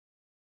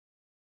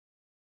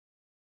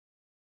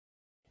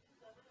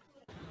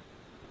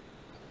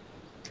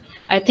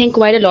I think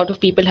quite a lot of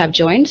people have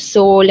joined,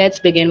 so let's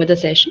begin with the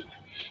session.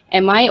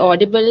 Am I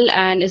audible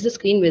and is the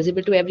screen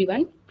visible to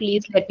everyone?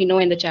 Please let me know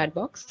in the chat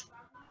box.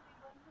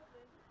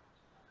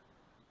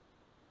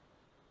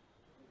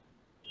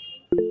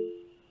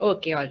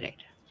 Okay, all right.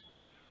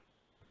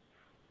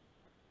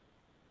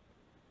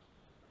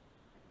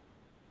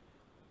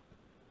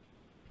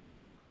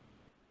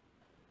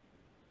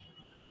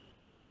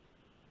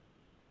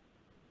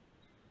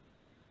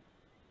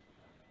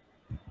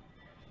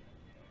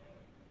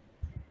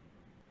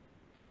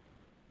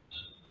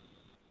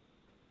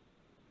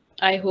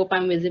 I hope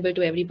I'm visible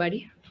to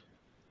everybody.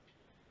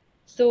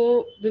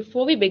 So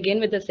before we begin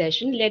with the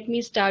session, let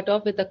me start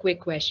off with a quick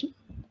question.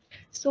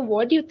 So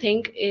what do you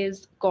think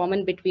is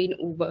common between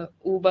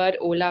Uber,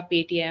 Ola,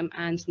 Paytm,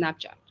 and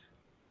Snapchat?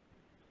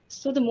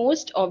 So the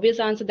most obvious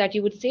answer that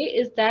you would say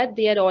is that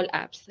they are all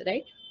apps,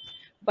 right?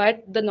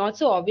 But the not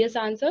so obvious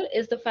answer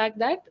is the fact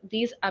that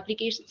these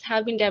applications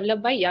have been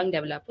developed by young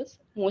developers,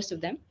 most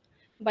of them,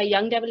 by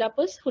young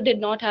developers who did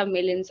not have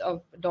millions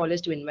of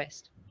dollars to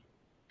invest.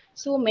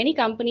 So many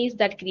companies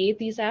that create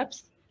these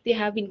apps, they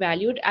have been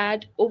valued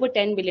at over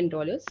 $10 billion.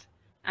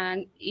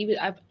 And even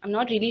I'm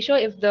not really sure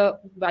if the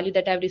value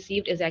that I've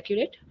received is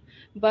accurate,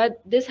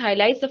 but this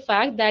highlights the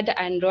fact that the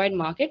Android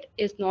market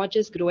is not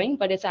just growing,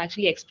 but it's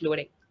actually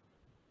exploding.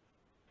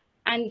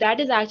 And that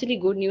is actually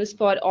good news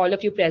for all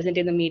of you present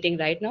in the meeting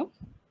right now.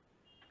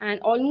 And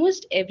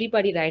almost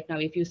everybody right now,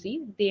 if you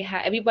see,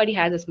 everybody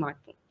has a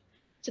smartphone.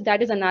 So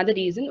that is another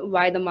reason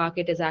why the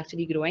market is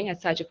actually growing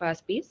at such a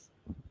fast pace.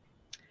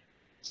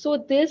 So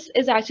this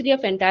is actually a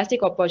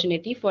fantastic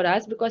opportunity for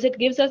us because it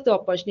gives us the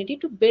opportunity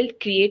to build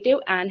creative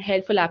and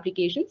helpful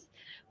applications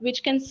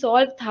which can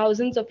solve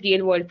thousands of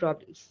real world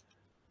problems.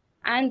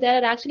 And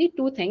there are actually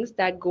two things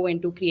that go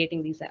into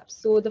creating these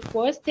apps. So the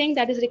first thing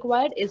that is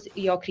required is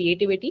your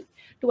creativity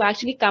to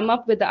actually come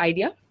up with the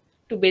idea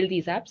to build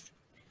these apps.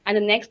 And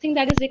the next thing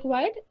that is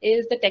required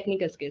is the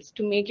technical skills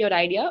to make your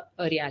idea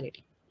a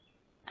reality.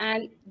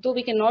 And though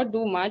we cannot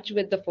do much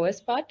with the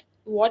first part,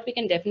 what we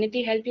can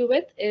definitely help you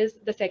with is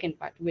the second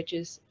part, which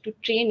is to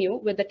train you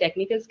with the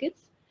technical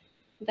skills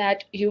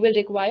that you will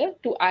require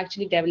to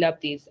actually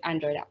develop these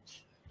Android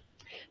apps.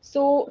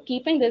 So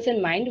keeping this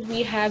in mind,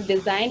 we have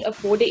designed a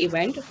 4-day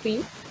event for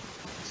you.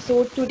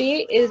 So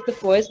today is the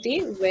first day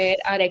where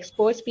our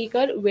expert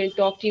speaker will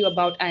talk to you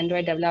about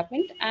Android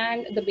development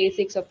and the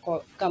basics of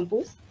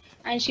Compose.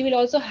 And she will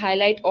also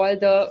highlight all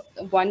the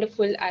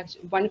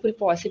wonderful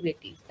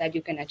possibilities that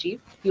you can achieve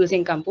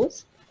using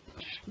Compose.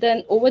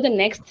 Then over the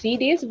next 3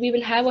 days, we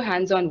will have a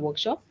hands-on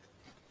workshop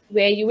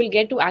where you will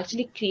get to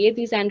actually create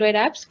these Android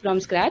apps from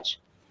scratch.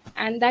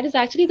 And that is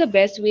actually the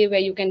best way where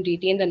you can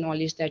retain the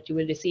knowledge that you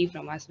will receive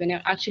from us when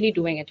you're actually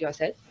doing it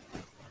yourself.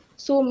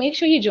 So make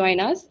sure you join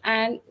us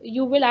and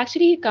you will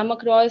actually come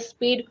across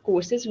paid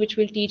courses which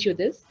will teach you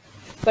this.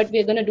 But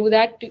we're going to do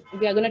that.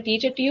 We are going to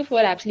teach it to you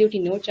for absolutely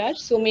no charge.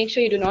 So make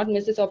sure you do not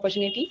miss this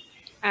opportunity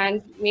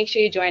and make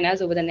sure you join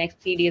us over the next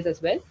 3 days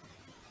as well.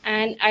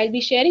 And I'll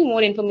be sharing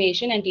more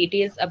information and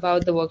details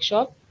about the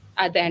workshop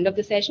at the end of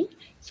the session.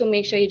 So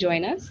make sure you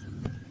join us.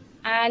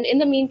 And in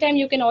the meantime,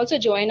 you can also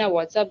join our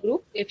WhatsApp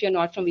group if you're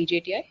not from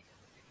VJTI.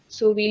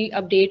 So we'll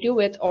update you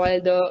with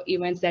all the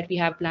events that we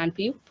have planned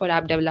for you for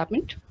app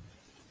development.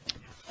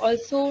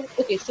 Also,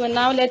 okay, so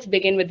now let's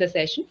begin with the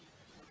session.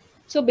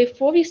 So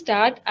before we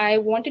start, I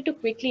wanted to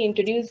quickly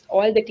introduce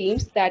all the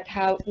teams that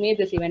have made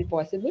this event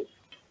possible.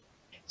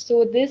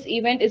 So this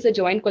event is a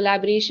joint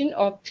collaboration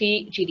of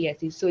 3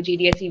 GDSCs. So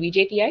GDSC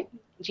VJTI,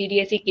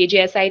 GDSC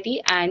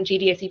KJSIT, and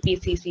GDSC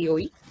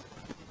PCCOE.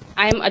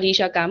 I am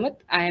Alisha Kamath.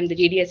 I am the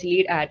GDSC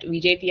lead at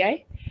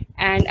VJTI.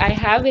 And I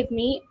have with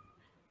me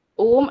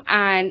Om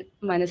and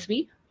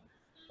Manasvi.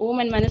 Om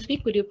and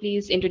Manasvi, could you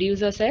please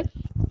introduce yourself?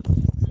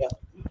 Yeah.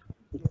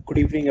 Good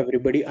evening,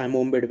 everybody. I'm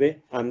Om Bedwe.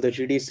 I'm the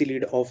GDSC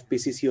lead of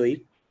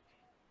PCCOE.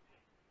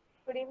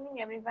 Good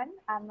evening, everyone.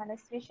 I'm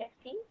Manasvi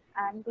Shetty.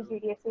 I'm the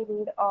GDSC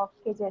lead of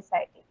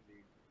KJSIT.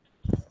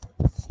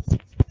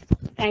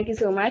 Thank you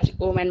so much,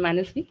 Om and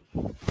Manasvi.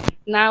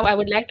 Now, I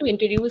would like to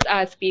introduce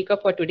our speaker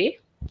for today.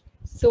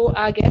 So,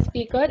 our guest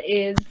speaker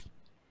is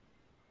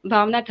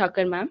Bhavna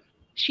Thacker, ma'am.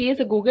 She is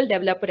a Google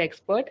developer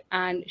expert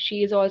and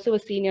she is also a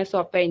senior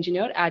software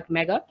engineer at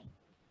Mega.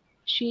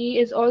 She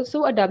is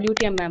also a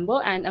WTM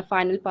member and a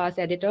final pass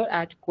editor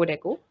at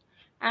Codeco.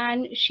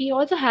 And she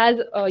also has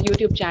a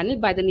YouTube channel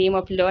by the name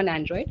of Learn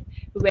Android,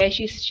 where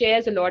she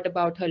shares a lot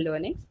about her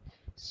learnings.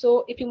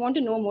 So if you want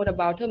to know more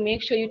about her,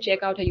 make sure you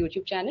check out her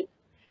YouTube channel.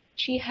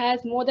 She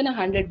has more than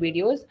 100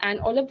 videos,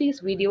 and all of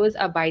these videos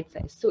are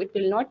bite-sized, so it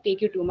will not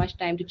take you too much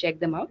time to check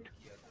them out.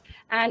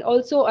 And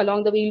also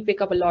along the way, you'll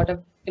pick up a lot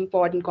of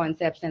important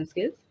concepts and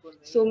skills.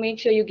 So make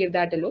sure you give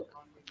that a look.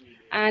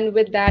 And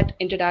with that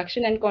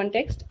introduction and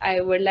context, I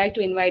would like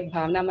to invite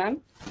Bhavna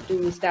ma'am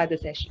to start the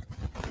session.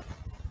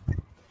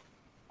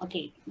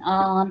 Okay,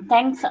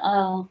 thanks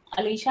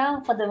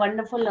Alisha for the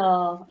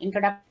wonderful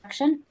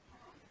introduction.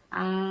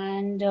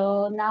 And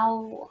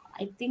now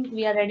I think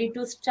we are ready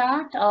to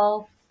start.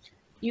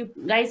 You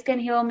guys can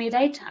hear me,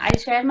 right? I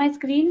share my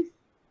screen.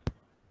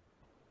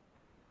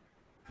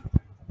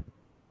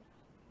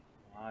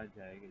 हाँ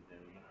जाएगी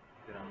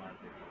फिर हम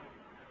आते हैं।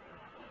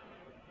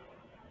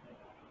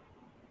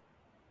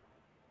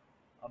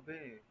 अबे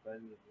कल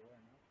वो है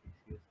ना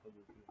PCS का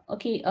दूसरी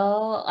Okay,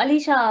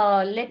 Alicia,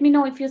 let me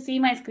know if you see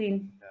my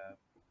screen.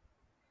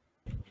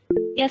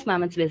 Yes,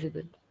 ma'am, it's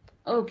visible.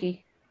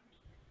 Okay.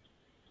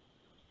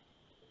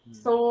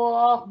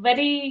 So,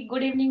 very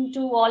good evening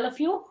to all of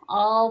you.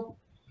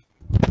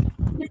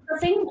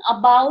 Discussing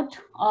about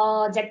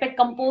Jetpack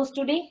Compose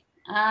today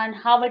and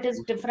how it is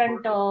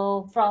different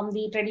from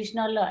the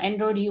traditional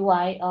Android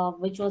UI,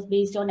 which was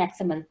based on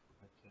XML.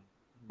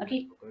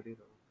 Okay.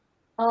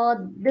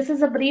 This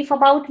is a brief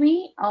about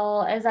me,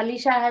 as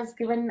Alicia has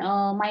given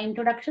my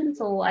introduction,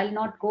 so I'll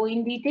not go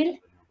in detail.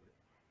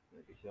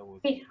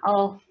 Okay,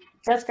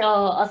 just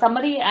a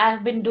summary. I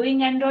have been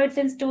doing Android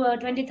since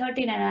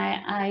 2013,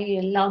 and I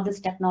love this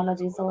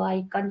technology, so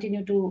I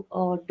continue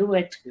to do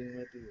it.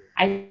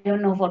 I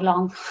don't know for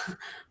long,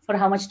 for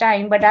how much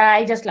time, but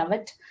I just love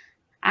it.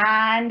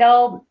 And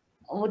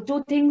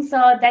two things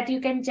that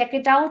you can check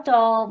it out,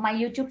 my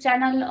YouTube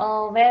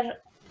channel, where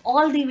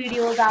all the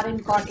videos are in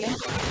Kotlin.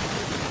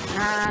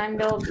 And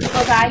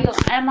because I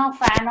am a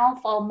fan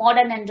of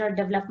modern Android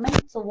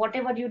development, so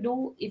whatever you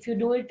do, if you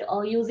do it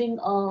using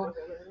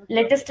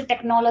latest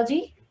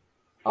technology,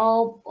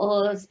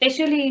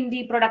 especially in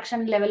the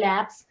production level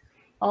apps,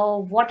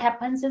 what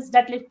happens is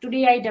that like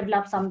today I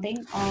develop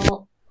something,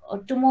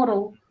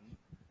 tomorrow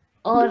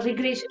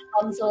regression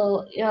comes,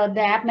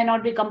 the app may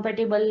not be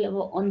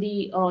compatible on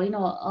the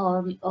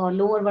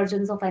lower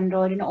versions of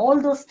Android, and all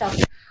those stuff.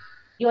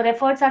 Your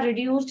efforts are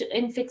reduced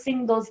in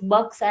fixing those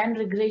bugs and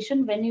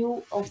regression when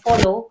you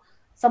follow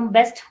some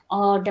best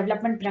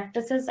development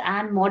practices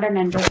and modern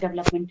Android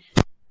development.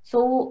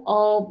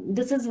 So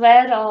this is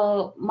where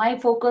my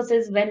focus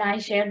is when I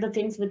share the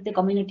things with the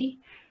community.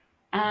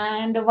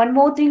 And one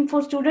more thing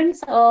for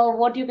students,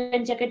 what you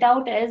can check it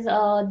out is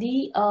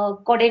the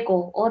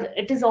Codeco, or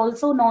it is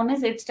also known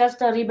as, it's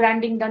just a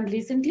rebranding done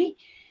recently.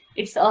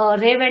 It's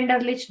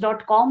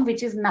ravenderlich.com,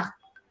 which is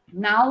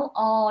now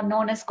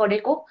known as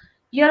Codeco.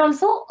 Here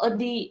also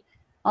the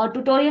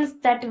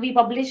tutorials that we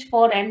publish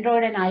for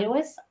Android and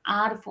iOS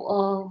are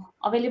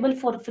available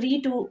for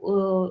free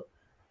to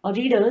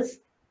readers.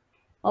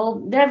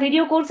 There are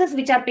video courses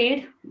which are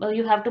paid.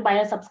 You have to buy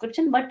a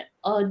subscription, but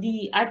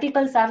the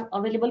articles are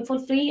available for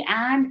free.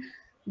 And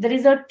there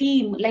is a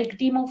team, like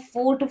team of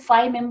 4 to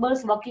 5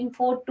 members working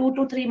for 2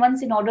 to 3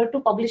 months in order to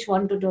publish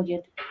one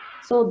tutorial.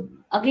 So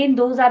again,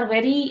 those are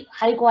very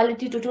high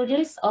quality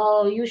tutorials.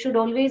 You should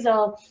always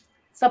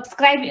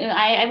subscribe.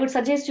 I would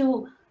suggest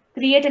you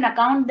create an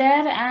account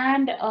there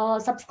and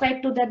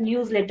subscribe to their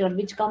newsletter,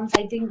 which comes,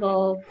 I think,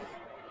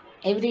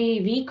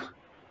 every week.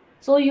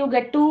 So you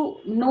get to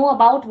know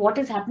about what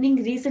is happening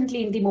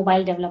recently in the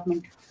mobile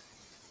development.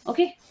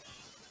 Okay.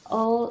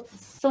 So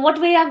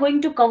what we are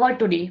going to cover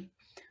today?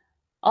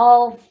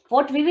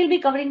 What we will be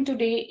covering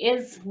today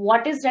is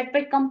what is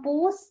Jetpack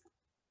Compose.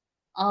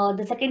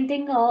 The second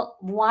thing,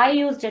 why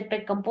use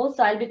Jetpack Compose?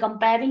 So I'll be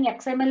comparing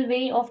XML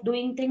way of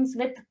doing things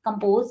with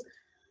Compose.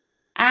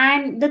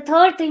 And the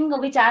third thing,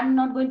 which I'm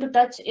not going to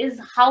touch, is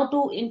how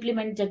to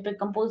implement Jetpack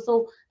Compose.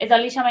 So as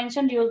Alicia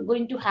mentioned, you're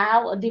going to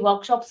have the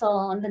workshops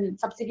on the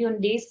subsequent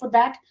days for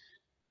that.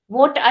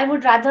 What I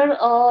would rather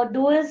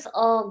do is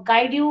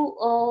guide you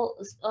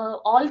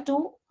all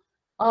to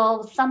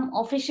some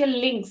official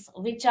links,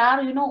 which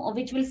are,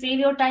 which will save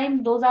your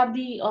time. Those are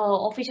the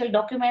official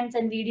documents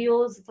and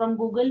videos from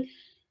Google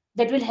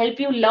that will help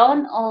you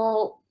learn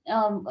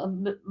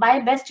by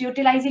best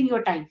utilizing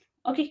your time.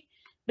 Okay.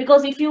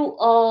 Because if you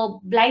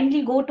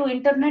blindly go to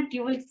internet,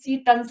 you will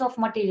see tons of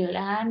material,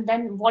 and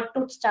then what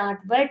to start,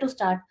 where to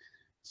start.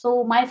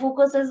 So my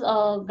focus is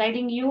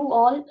guiding you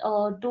all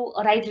to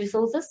right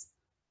resources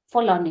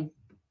for learning.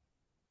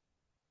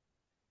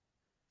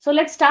 So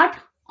let's start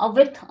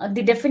with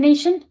the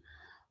definition.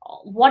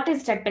 What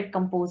is Jetpack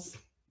Compose?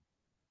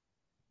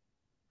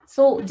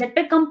 So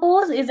Jetpack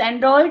Compose is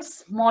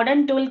Android's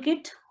modern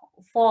toolkit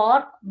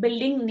for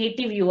building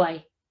native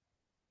UI.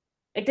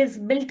 It is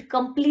built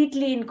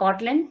completely in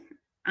Kotlin,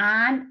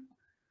 and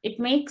it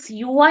makes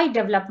UI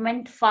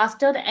development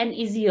faster and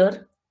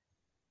easier.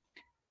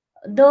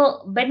 The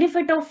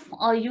benefit of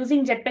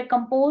using Jetpack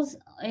Compose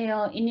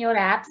in your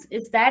apps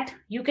is that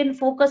you can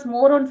focus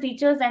more on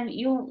features and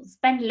you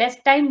spend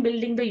less time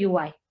building the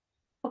UI.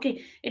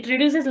 Okay, it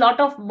reduces a lot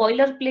of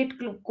boilerplate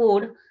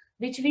code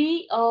which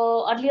we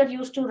earlier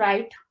used to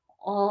write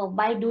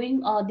by doing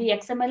the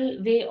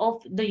XML way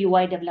of the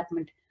UI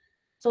development.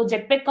 So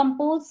Jetpack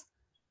Compose,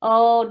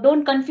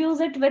 don't confuse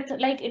it with,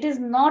 like, it is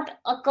not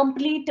a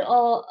complete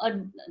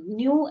a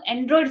new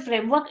Android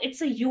framework.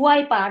 It's a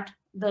UI part,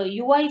 the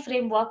UI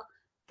framework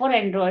for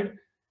Android,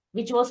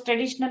 which was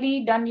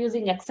traditionally done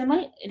using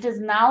XML. It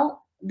is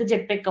now the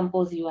Jetpack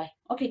Compose UI.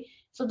 Okay,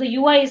 so the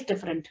UI is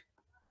different.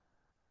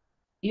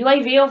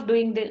 UI way of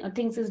doing the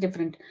things is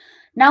different.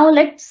 Now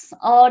let's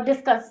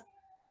discuss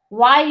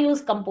why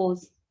use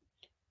Compose.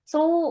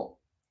 So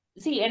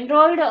see,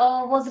 Android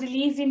was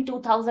released in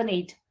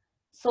 2008.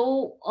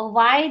 So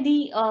why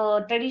the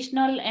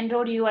traditional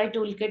Android UI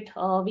toolkit,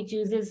 which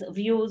uses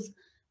views,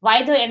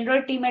 why the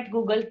Android team at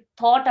Google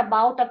thought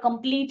about a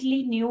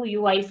completely new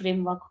UI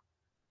framework.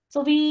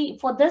 So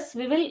for this,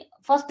 we will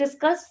first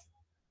discuss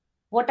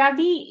what are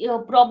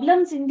the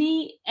problems in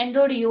the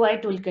Android UI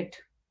toolkit.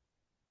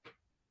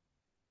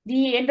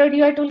 The Android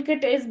UI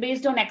toolkit is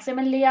based on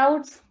XML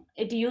layouts.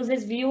 It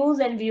uses views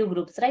and view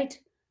groups, right?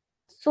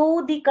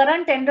 So the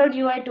current Android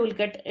UI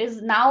toolkit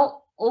is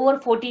now over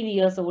 14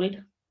 years old.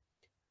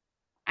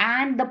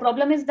 And the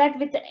problem is that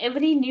with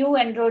every new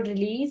Android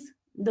release,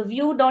 the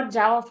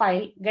view.java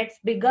file gets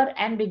bigger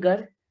and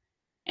bigger.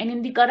 And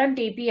in the current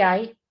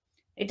API,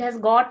 it has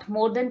got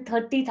more than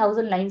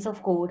 30,000 lines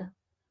of code,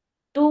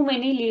 too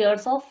many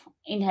layers of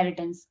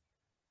inheritance.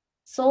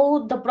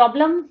 So the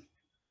problem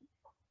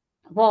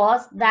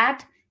was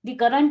that the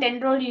current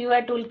Android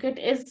UI toolkit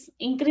is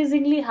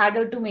increasingly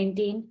harder to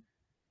maintain.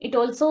 It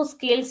also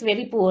scales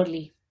very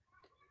poorly.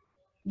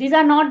 These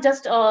are not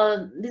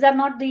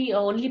the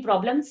only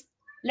problems.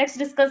 Let's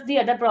discuss the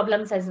other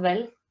problems as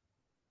well.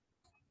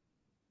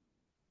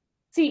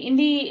 See, in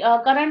the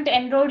current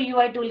Android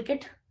UI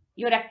toolkit,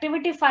 your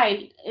activity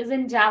file is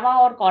in Java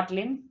or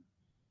Kotlin,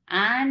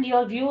 and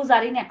your views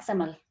are in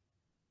XML.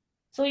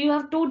 So you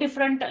have two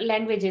different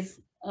languages,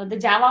 the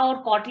Java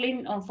or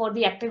Kotlin for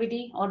the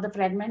activity or the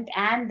fragment,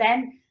 and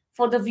then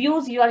for the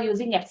views you are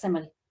using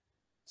XML.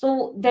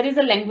 So there is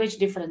a language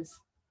difference.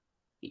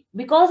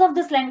 Because of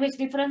this language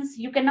difference,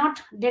 you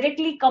cannot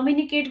directly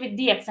communicate with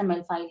the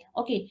XML file.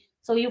 Okay,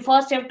 so you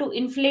first have to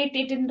inflate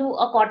it into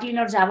a Kotlin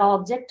or Java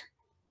object,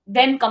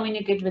 then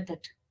communicate with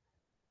it.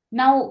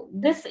 Now,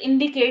 this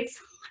indicates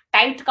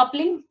tight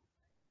coupling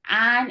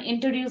and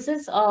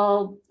introduces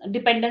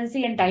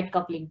dependency and tight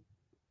coupling.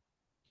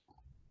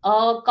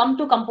 Come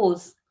to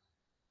Compose.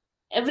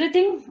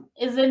 Everything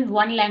is in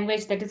one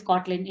language, that is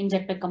Kotlin in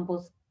Jetpack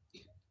Compose.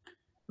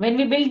 When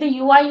we build the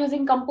UI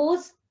using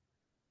Compose,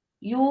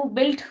 you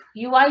built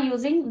UI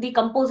using the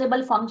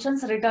composable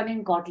functions written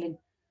in Kotlin.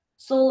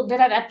 So there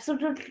are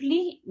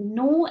absolutely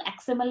no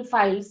XML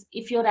files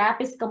if your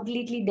app is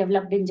completely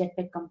developed in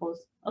Jetpack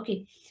Compose.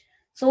 Okay,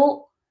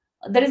 so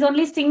there is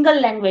only single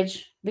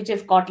language, which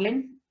is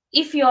Kotlin,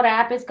 if your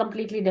app is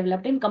completely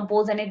developed in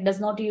Compose and it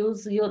does not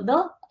use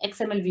the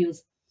XML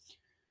views.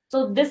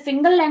 So this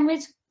single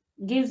language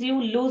gives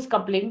you loose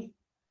coupling.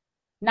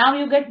 Now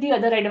you get the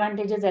other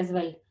advantages as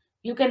well.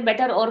 You can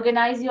better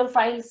organize your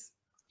files.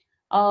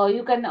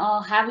 You can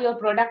have your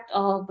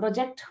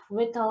project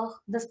with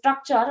the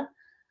structure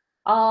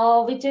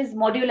which is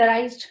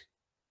modularized.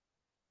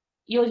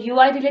 Your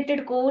UI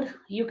related code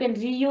you can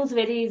reuse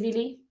very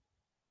easily.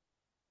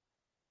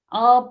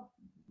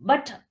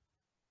 But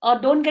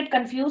don't get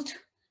confused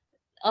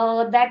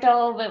that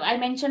I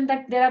mentioned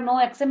that there are no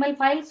XML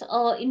files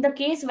in the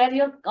case where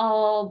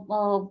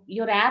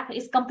your app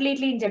is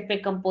completely in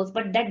Jetpack Compose,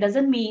 but that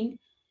doesn't mean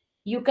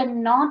you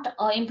cannot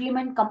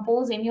implement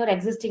Compose in your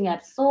existing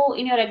apps. So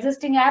in your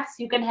existing apps,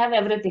 you can have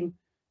everything.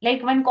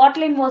 Like when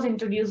Kotlin was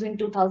introduced in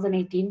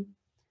 2018,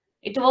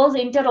 it was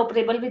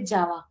interoperable with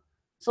Java.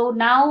 So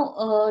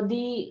now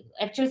the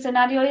actual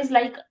scenario is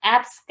like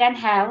apps can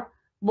have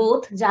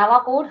both Java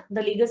code,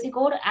 the legacy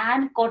code,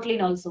 and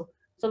Kotlin also.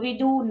 So we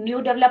do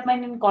new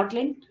development in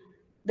Kotlin.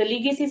 The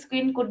legacy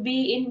screen could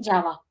be in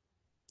Java.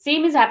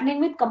 Same is happening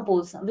with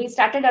Compose. We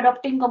started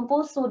adopting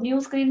Compose, so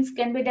new screens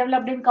can be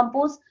developed in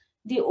Compose.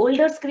 The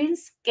older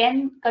screens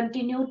can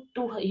continue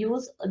to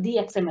use the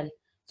XML.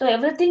 So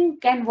everything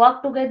can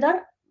work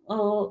together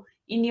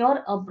in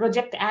your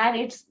project, and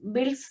it's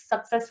built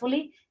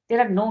successfully. There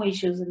are no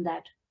issues in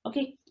that.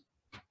 Okay.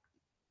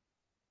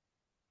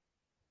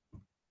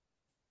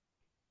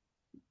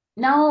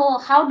 Now,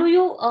 how do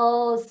you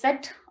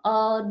set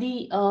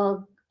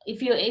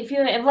if you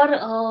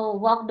ever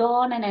worked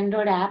on an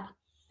Android app,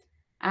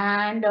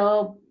 and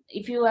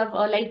if you have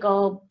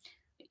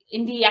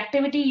in the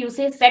activity you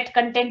say set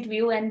content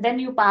view, and then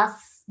you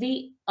pass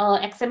the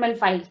XML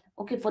file,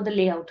 okay, for the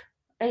layout,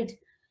 right?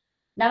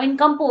 Now in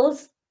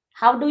Compose,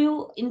 how do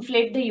you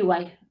inflate the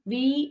UI?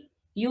 We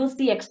use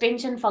the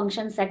extension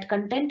function set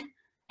content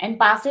and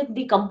pass it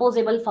the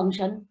composable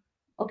function,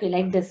 okay,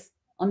 like this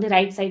on the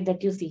right side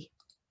that you see.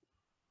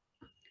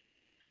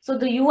 So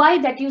the UI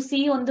that you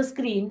see on the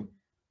screen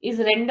is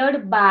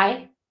rendered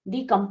by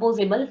the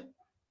composable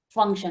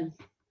function.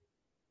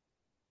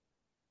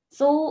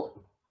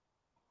 So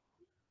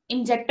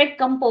in Jetpack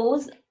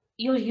Compose,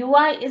 your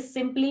UI is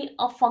simply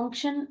a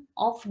function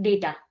of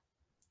data.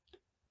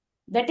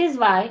 That is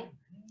why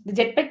the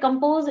Jetpack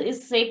Compose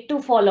is said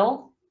to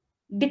follow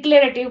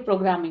declarative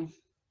programming.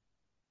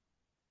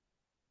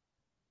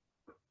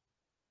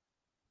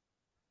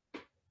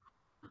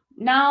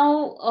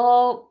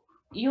 Now,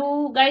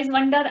 you guys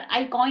wonder,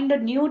 I coined a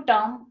new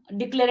term,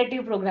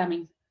 declarative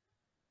programming.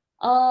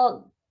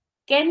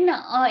 Can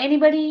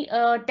anybody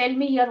tell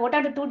me here what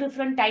are the two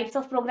different types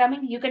of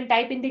programming? You can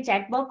type in the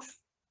chat box.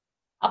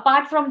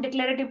 Apart from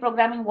declarative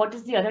programming, what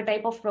is the other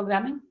type of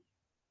programming?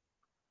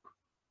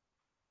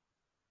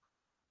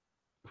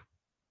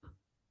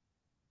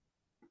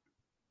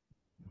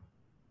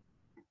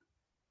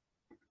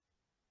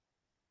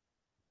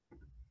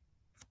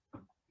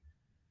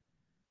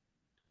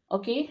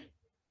 Okay.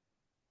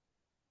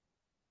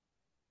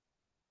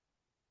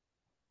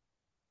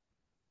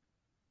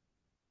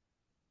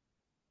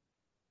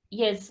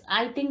 Yes,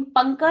 I think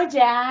Pankaj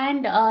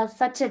and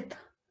Sachit,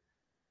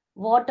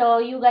 what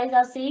you guys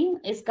are saying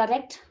is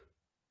correct.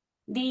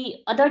 The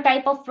other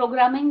type of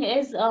programming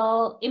is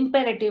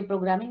imperative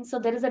programming. So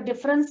there is a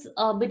difference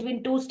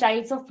between two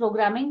styles of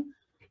programming,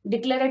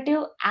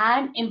 declarative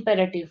and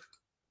imperative.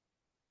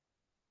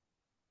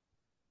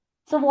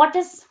 So what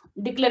is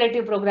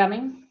declarative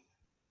programming?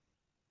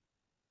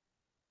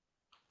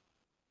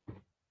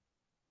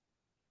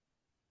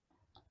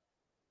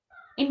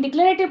 In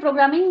declarative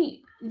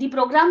programming, the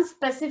program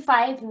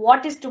specifies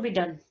what is to be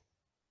done.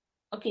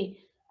 Okay.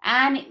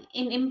 And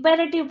in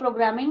imperative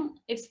programming,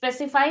 it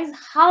specifies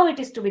how it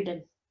is to be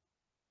done.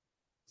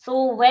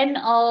 So when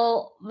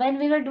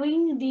we were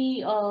doing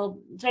the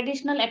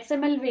traditional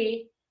XML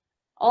way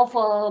of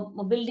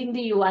building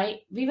the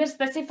UI, we were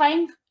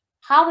specifying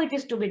how it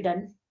is to be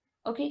done.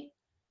 Okay.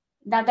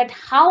 Now that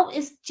how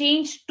is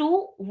changed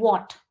to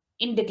what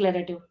in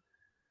declarative.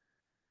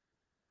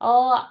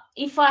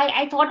 If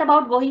I thought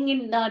about going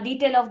in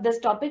detail of this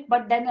topic,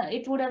 but then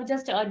it would have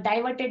just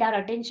diverted our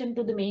attention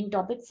to the main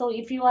topic. So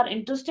if you are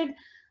interested,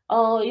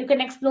 you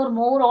can explore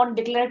more on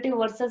declarative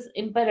versus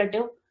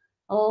imperative.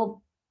 Uh,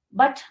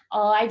 but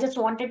I just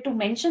wanted to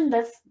mention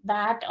this,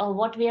 that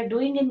what we are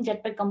doing in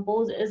Jetpack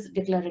Compose is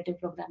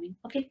declarative programming.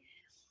 Okay.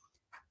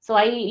 So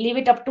I leave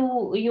it up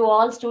to you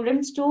all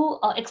students to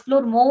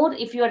explore more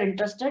if you are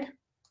interested.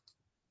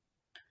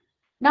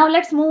 Now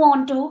let's move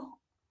on to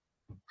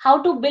how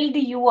to build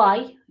the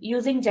UI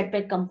using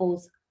Jetpack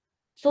Compose.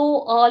 So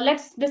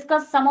let's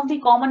discuss some of the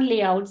common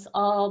layouts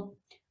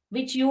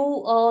which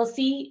you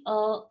see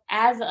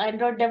as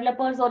Android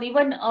developers, or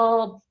even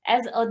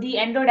as the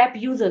Android app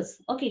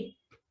users. Okay.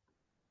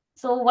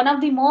 So one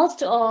of the most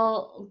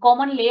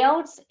common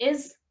layouts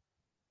is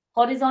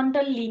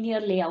horizontal linear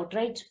layout,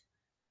 right?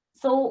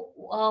 So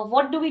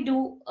what do we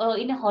do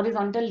in a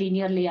horizontal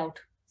linear layout?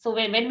 So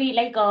when we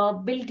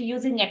build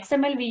using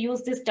XML, we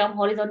use this term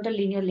horizontal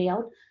linear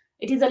layout.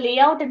 It is a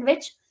layout in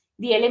which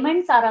the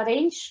elements are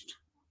arranged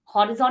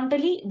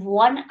horizontally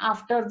one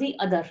after the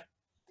other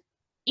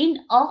in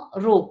a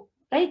row,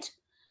 right?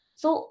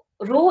 So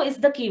row is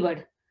the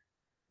keyword.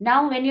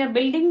 Now when you're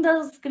building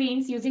the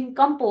screens using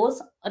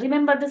Compose,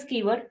 remember this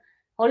keyword.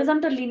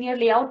 Horizontal linear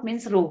layout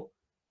means row.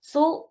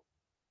 So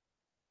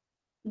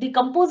the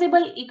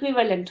composable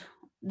equivalent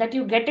that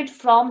you get it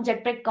from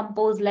Jetpack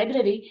Compose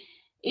library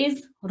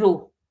is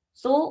row.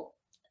 So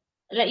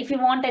if you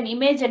want an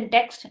image and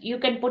text, you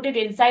can put it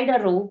inside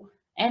a row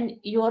and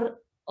your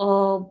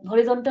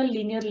horizontal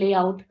linear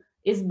layout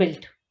is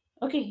built.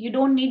 Okay, you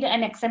don't need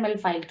an XML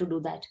file to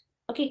do that.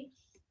 Okay.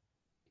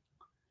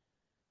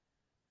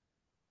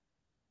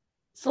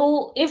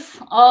 So if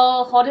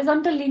a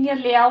horizontal linear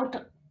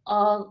layout,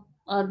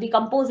 the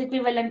Compose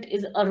equivalent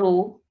is a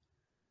row,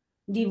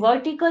 the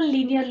vertical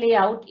linear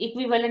layout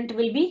equivalent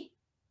will be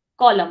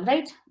column,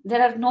 right?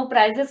 There are no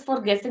prizes for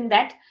guessing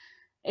that.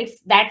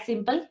 It's that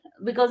simple,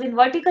 because in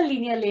vertical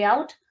linear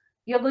layout,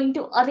 you're going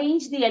to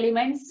arrange the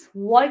elements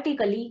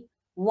vertically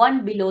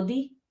one below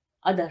the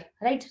other,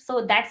 right?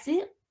 So that's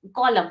the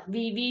column.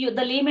 We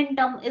the layman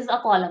term is a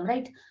column,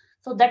 right?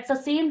 So that's the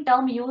same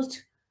term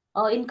used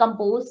in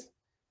Compose.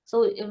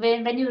 So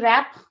when you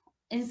wrap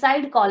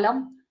inside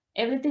column,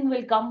 everything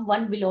will come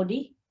one below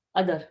the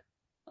other.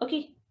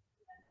 Okay.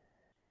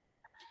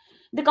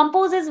 The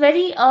Compose is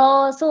very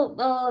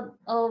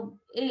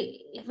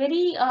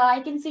very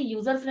I can say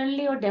user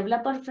friendly or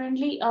developer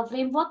friendly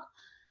framework.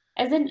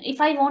 As in,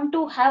 if I want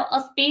to have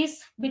a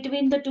space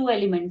between the two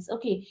elements,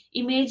 okay,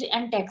 image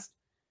and text,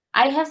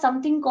 I have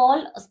something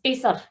called a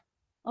spacer.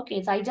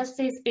 Okay, so I just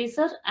say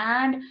spacer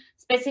and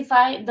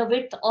specify the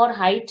width or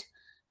height,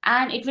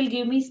 and it will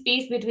give me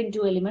space between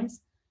two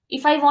elements.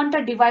 If I want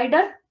a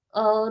divider,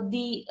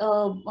 the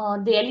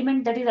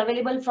element that is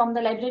available from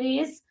the library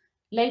is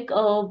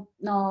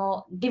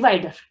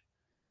divider.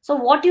 So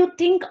what you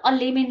think a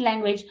layman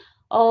language,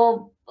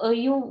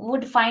 you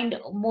would find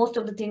most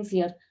of the things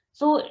here.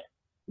 So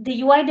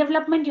the UI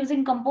development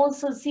using Compose,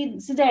 so see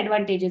the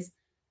advantages.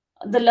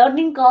 The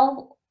learning curve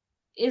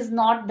is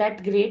not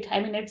that great.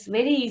 I mean, it's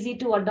very easy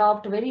to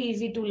adopt, very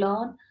easy to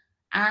learn,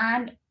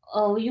 and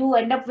you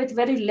end up with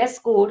very less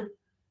code,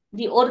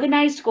 the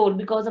organized code,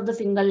 because of the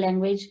single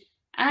language.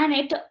 And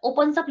it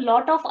opens up a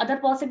lot of other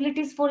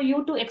possibilities for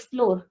you to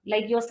explore,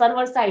 like your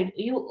server side.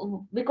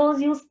 You,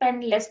 because you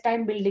spend less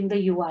time building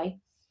the UI,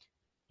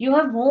 you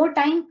have more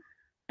time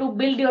to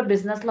build your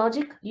business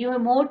logic. You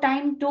have more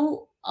time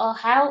to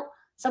have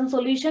some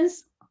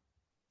solutions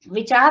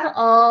which are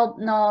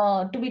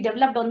no, to be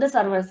developed on the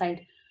server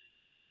side.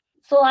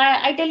 So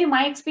I tell you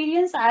my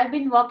experience. I've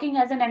been working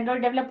as an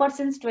Android developer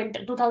since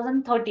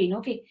 2013.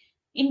 Okay.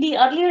 In the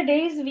earlier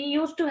days, we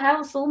used to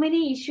have so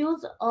many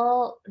issues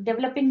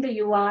developing the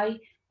UI,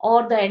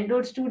 or the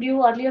Android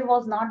Studio earlier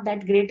was not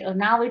that great.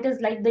 Now it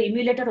is like the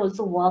emulator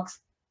also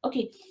works.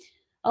 Okay.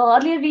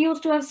 Earlier we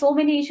used to have so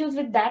many issues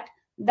with that,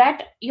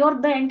 that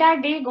the entire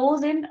day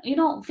goes in,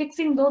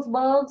 fixing those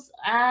bugs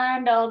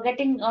and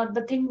getting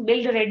the thing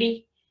build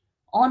ready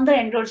on the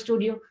Android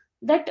Studio.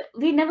 that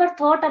we never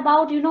thought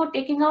about,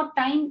 taking out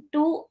time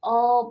to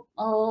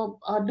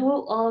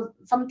do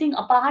something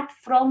apart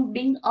from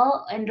being a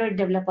Android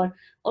developer,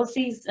 or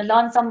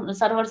learn some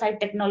server side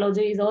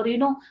technologies, or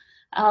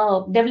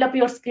develop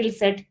your skill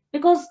set,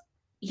 because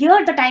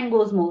here the time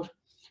goes more.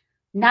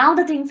 Now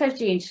the things have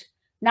changed.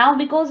 Now,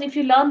 because if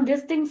you learn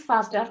these things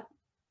faster,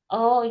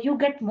 you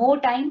get more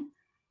time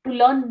to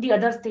learn the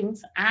other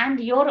things, and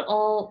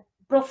your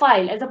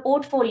profile as a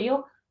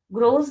portfolio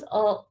grows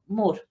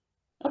more.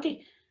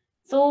 Okay.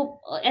 So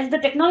as the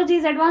technology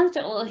is advanced,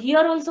 here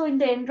also in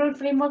the Android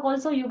framework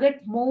also, you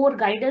get more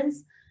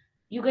guidance,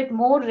 you get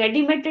more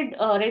ready-made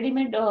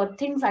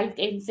things, I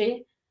can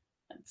say.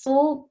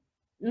 So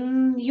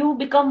you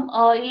become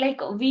I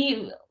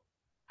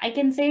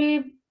can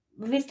say,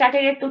 we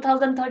started at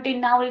 2013,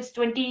 now it's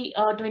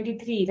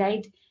 2023,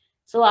 right?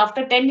 So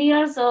after 10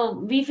 years,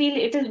 we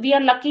feel we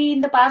are lucky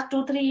in the past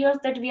 2-3 years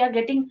that we are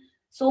getting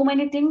so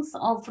many things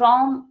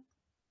from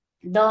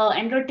the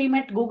Android team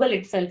at Google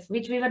itself,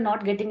 which we were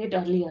not getting it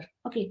earlier.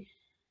 Okay,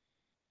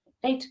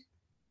 right?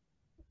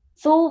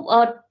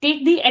 So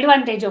take the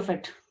advantage of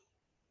it.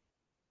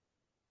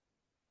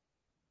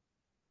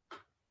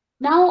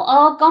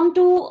 Now come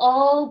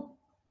to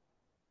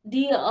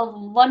the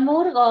one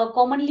more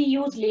commonly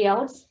used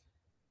layouts,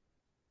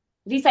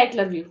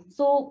 recycler view.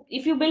 So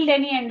if you build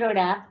any Android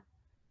app,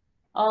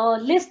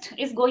 list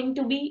is going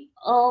to be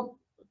a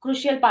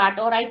crucial part,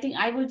 or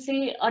I would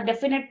say a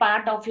definite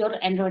part of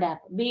your Android app,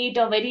 be it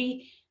a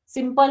very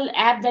simple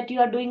app that you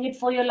are doing it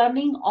for your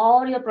learning,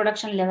 or your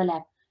production level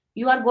app.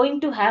 You are going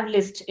to have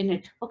list in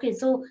it. Okay,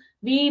 so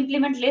we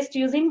implement list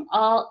using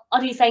a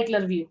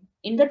recycler view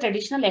in the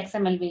traditional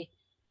XML way.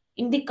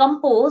 In the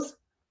Compose,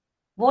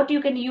 what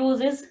you can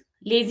use is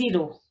lazy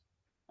row.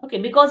 Okay,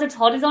 because it's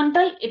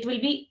horizontal, it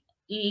will be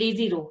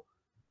lazy row.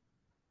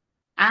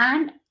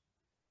 And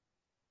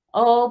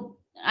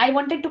I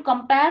wanted to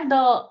compare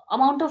the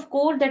amount of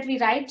code that we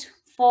write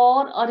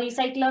for a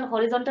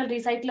horizontal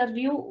recycler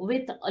view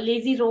with a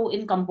lazy row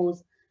in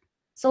Compose.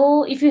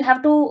 So if you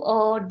have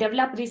to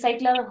develop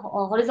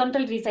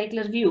horizontal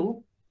recycler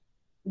view,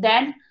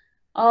 then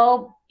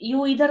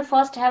you either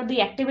first have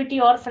the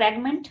activity or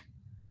fragment,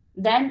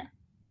 then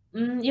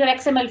your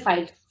XML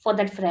file for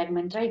that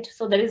fragment, right?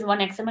 So there is one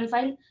XML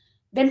file.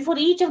 Then for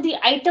each of the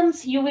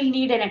items, you will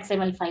need an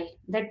XML file.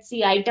 That's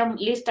the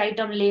list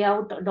item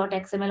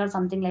layout.xml or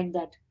something like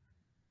that.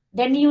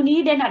 Then you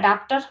need an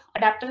adapter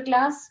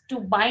class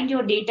to bind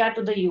your data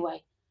to the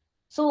UI.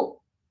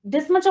 So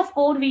this much of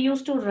code we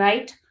used to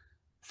write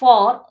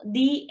for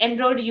the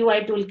Android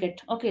UI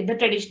toolkit. Okay, the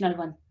traditional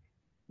one.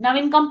 Now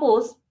in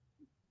Compose,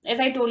 as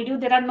I told you,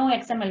 there are no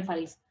XML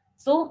files.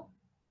 So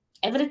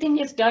everything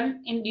is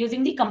done in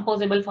using the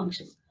composable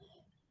function.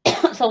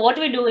 So what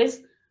we do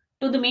is,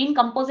 to the main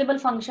composable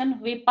function,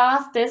 we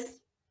pass this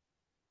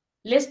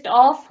list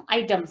of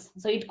items.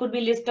 So it could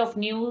be list of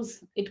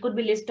news, it could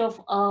be list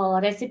of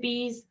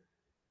recipes,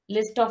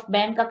 list of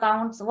bank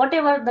accounts,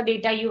 whatever the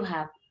data you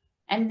have.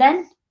 And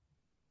then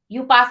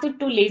you pass it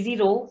to lazy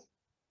row,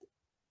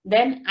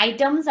 then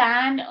items,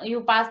 and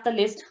you pass the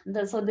list.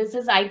 So this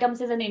is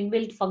items is an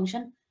inbuilt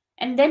function.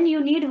 And then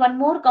you need one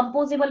more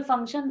composable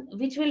function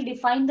which will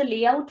define the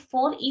layout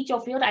for each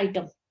of your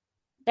item.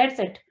 That's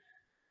it.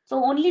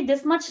 So only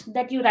this much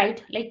that you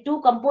write, like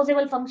 2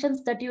 composable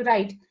functions that you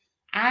write,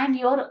 and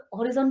your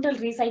horizontal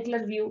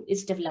recycler view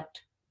is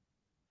developed.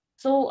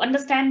 So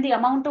understand the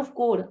amount of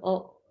code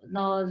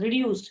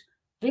reduced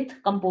with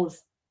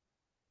Compose.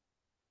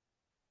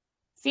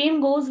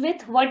 Same goes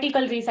with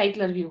vertical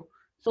recycler view.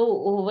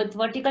 So with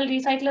vertical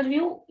recycler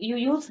view, you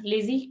use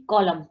lazy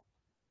column.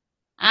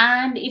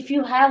 And if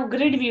you have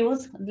grid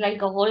views,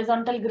 like a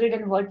horizontal grid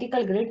and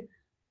vertical grid,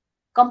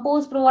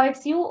 Compose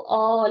provides you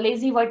a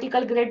lazy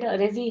vertical grid,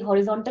 lazy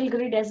horizontal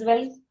grid as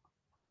well.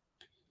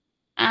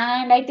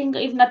 And I think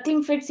if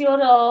nothing fits your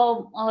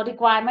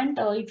requirement,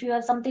 if you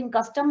have something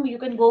custom, you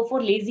can go for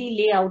lazy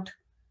layout.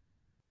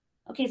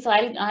 Okay, so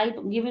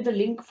I'll give you the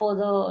link for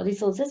the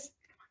resources.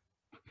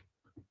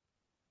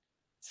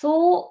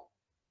 So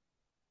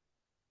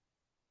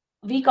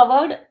we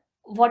covered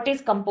what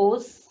is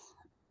Compose.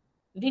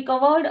 We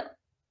covered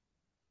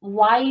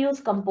why use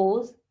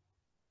Compose.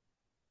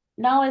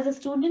 Now, as a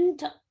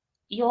student,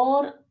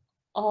 your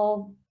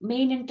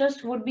main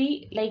interest would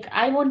be like,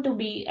 I want to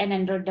be an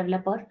Android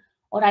developer,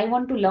 or I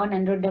want to learn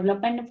Android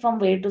development, from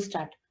where to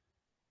start.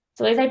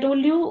 So as I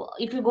told you,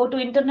 if you go to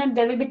internet,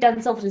 there will be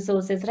tons of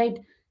resources, right?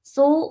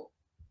 So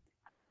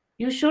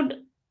you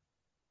should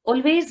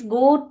always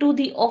go to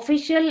the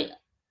official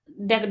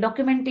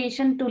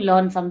documentation to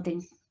learn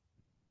something.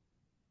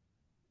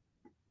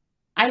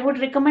 I would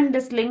recommend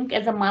this link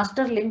as a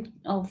master link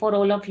for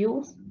all of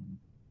you.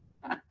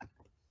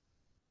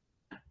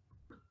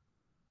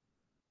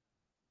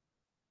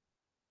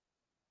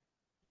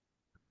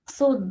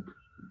 So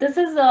this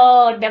is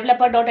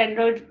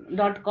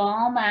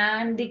developer.android.com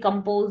and the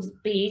Compose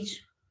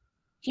page.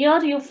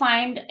 Here you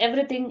find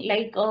everything,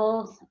 like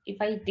if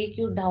I take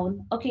you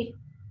down, okay.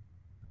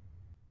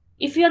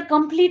 If you are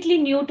completely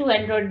new to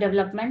Android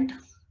development,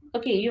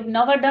 okay, you've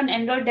never done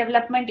Android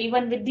development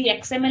even with the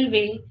XML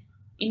way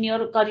in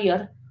your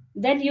career,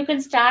 then you can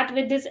start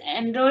with this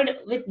Android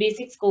with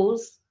basics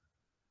course.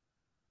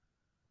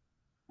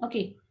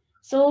 Okay,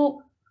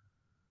 so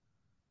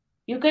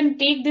you can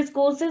take these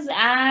courses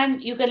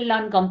and you can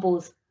learn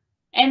Compose.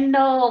 And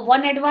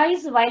one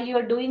advice while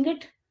you're doing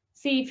it,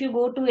 see if you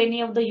go to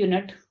any of the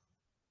unit,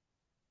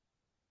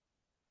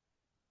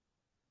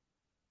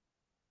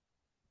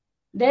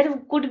 there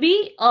could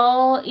be,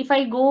 if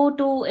I go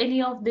to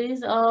any of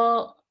these,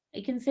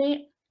 I can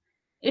say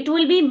it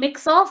will be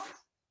mix of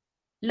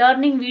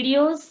learning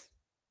videos,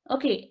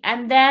 okay,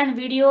 and then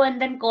video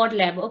and then code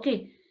lab.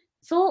 Okay,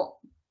 so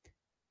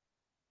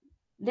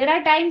there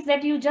are times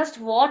that you just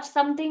watch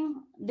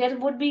something, there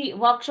would be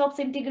workshops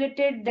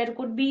integrated, there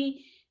could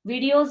be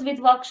videos with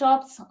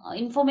workshops,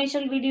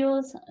 informational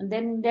videos,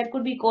 then there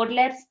could be code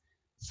labs.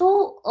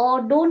 So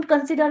don't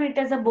consider it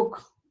as a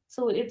book.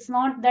 So it's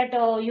not that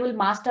you will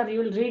master, you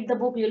will read the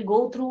book, you will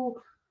go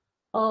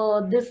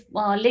through this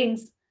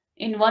links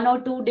in 1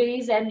 or 2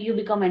 days and you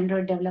become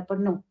Android developer.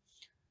 No,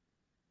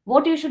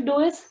 what you should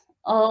do is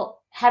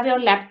have your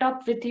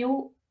laptop with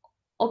you,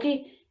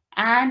 okay,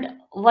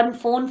 and one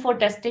phone for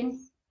testing,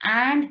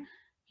 and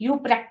you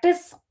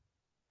practice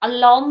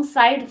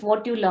alongside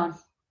what you learn,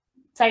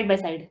 side by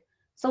side.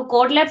 So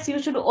code labs you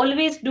should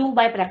always do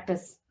by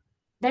practice,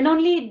 then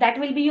only that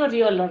will be your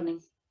real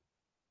learning.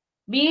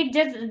 Be it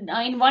just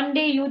in one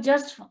day you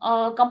just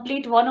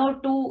complete 1 or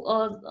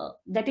 2,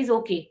 that is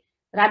okay,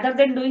 rather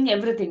than doing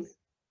everything.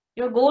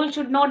 Your goal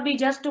should not be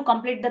just to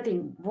complete the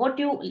thing, what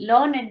you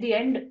learn at the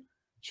end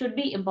should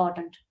be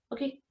important.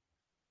 Okay,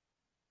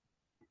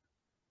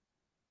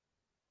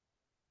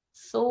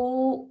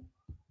 so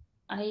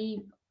I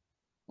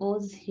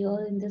was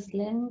here in this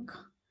link.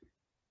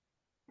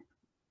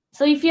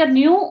 So if you're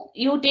new,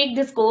 you take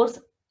this course.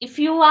 If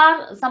you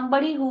are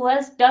somebody who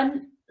has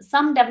done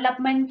some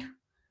development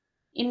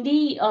in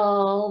the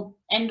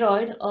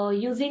Android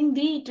using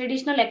the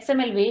traditional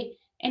XML way,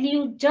 and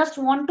you just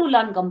want to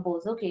learn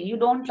Compose, okay, you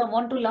don't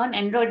want to learn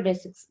Android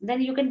basics,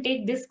 then you can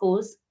take this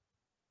course.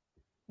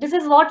 This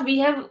is what we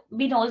have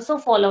been also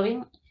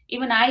following.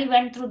 Even I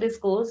went through this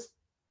course.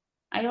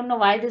 I don't know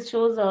why this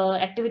shows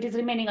activities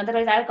remaining.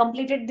 Otherwise, I have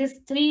completed this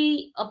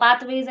 3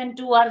 pathways and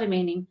 2 are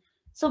remaining.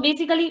 So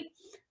basically,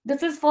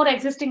 this is for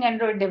existing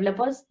Android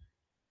developers.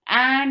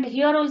 And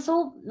here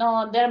also, there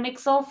are a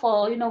mix of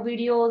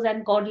videos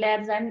and code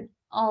labs, and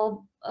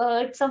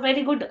it's a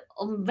very good,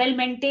 well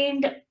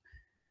maintained,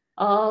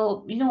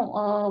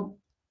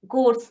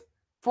 course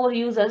for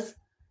users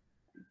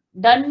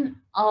done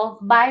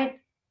by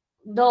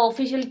the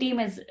official team,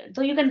 is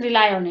so you can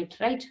rely on it,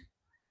 right?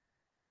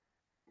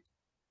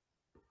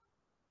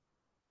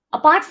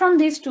 Apart from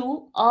these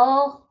two,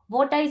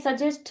 what I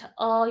suggest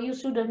you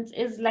students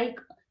is, like,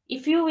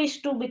 if you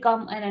wish to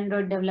become an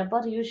Android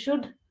developer, you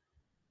should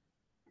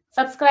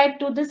subscribe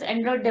to this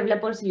Android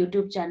developers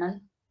YouTube channel.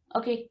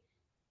 Okay,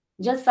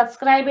 just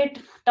subscribe it,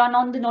 turn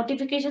on the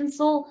notifications.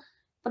 So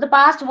for the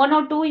past 1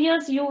 or 2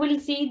 years, you will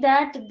see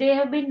that they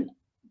have been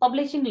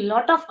publishing a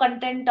lot of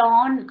content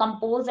on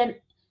Compose, and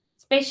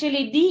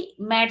especially the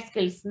MAD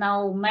skills.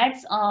 Now MAD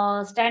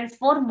stands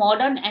for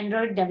Modern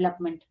Android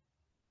Development.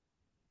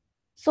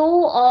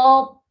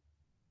 So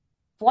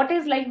what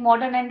is like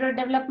modern Android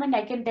development?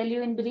 I can tell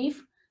you in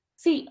brief.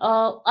 See,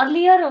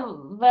 earlier,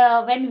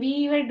 when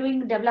we were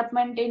doing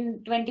development in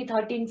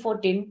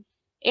 2013-14,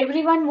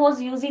 everyone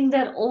was using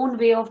their own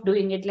way of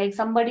doing it. Like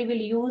somebody will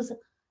use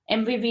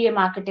MVVM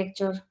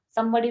architecture,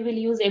 somebody will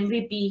use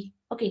MVP.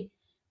 Okay,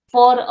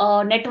 for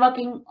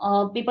networking,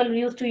 people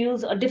used to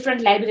use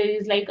different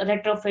libraries like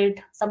Retrofit.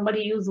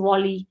 Somebody use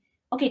Wally.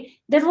 Okay,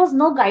 there was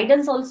no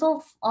guidance.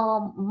 Also,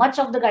 much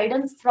of the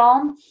guidance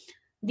from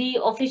the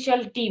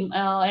official team,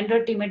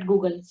 Android team at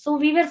Google. So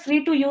we were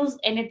free to use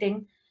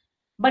anything.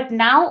 But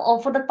now,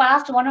 for the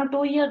past 1 or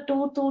 2 years,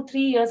 2 to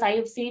 3 years, I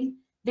have seen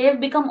they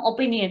have become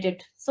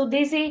opinionated. So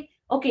they say,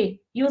 okay,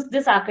 use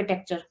this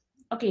architecture.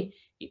 Okay,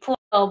 for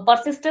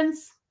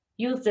persistence,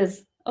 use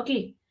this.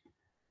 Okay,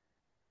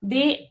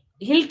 they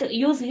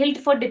use Hilt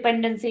for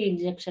dependency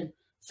injection.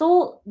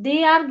 So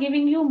they are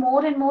giving you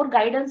more and more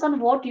guidance on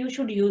what you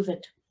should use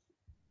it.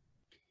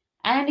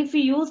 And if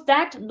you use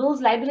that, those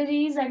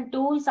libraries and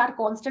tools are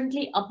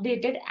constantly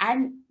updated,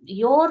 and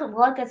your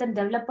work as a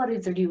developer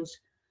is reduced.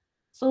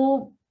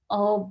 So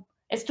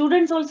as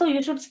students also,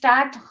 you should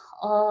start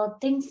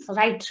things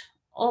right,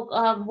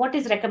 or what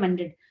is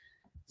recommended.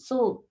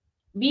 So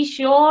be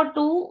sure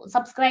to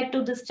subscribe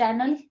to this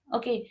channel.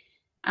 Okay,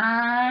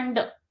 and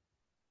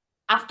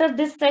after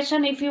this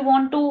session, if you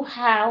want to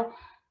have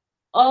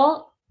a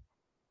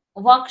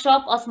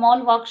workshop, a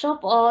small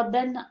workshop,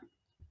 then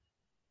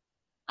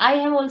I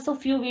have also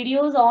few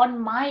videos on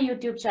my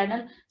YouTube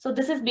channel. So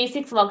this is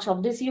basics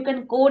workshop. This you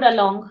can code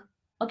along.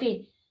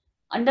 Okay,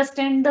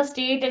 understand the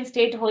state and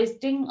state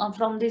hoisting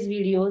from these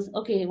videos.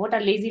 Okay, what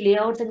are lazy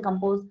layouts in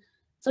Compose?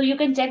 So you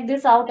can check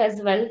this out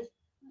as well.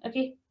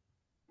 Okay,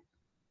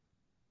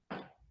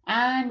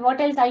 and what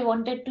else I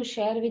wanted to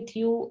share with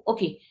you?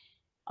 Okay,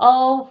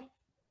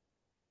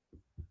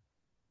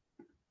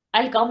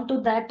 I'll come to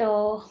that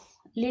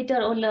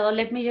later. Or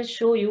let me just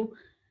show you.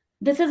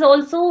 This is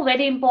also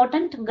very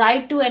important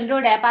guide to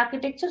Android app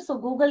architecture. So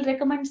Google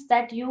recommends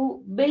that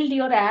you build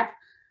your app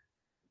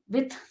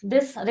with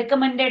this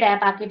recommended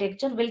app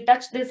architecture. We'll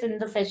touch this in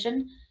the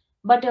session,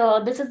 but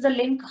this is the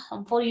link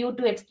for you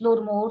to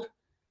explore more.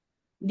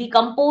 The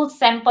compose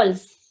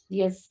samples.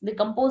 Yes, the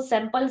compose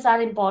samples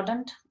are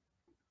important.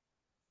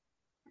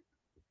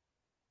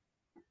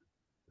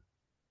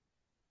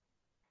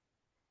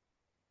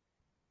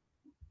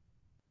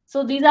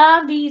 So these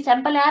are the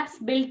sample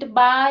apps built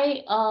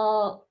by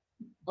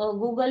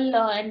Google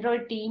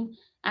Android team,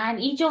 and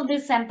each of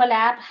these sample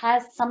app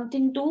has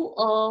something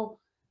to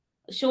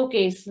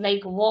showcase,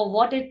 like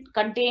what it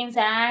contains,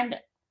 and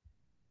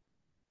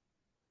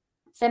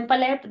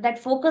sample app that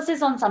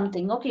focuses on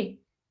something. Okay,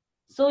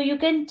 so you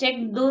can check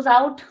those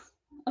out.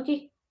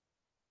 Okay,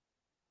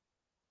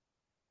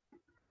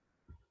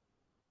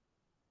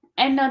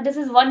 and this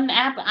is one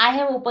app I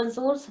have open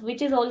source,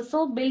 which is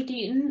also built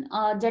in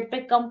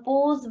Jetpack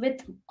Compose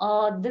with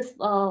this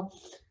uh,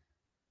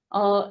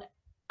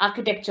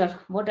 architecture,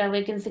 whatever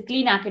I can say,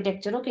 clean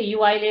architecture. Okay,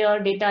 UI layer,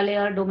 data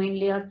layer, domain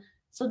layer.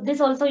 So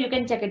this also you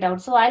can check it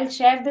out. So I'll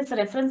share this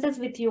references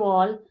with you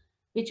all,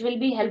 which will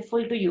be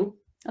helpful to you.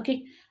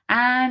 Okay,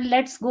 and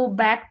let's go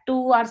back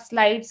to our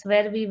slides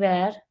where we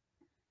were.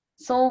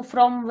 So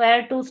from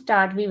where to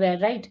start we were,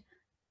 right?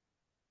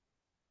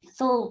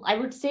 So I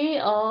would say,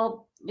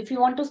 if you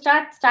want to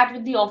start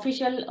with the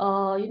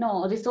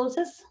official,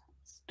 resources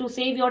to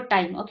save your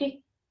time.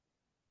 Okay,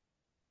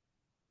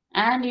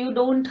 and you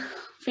don't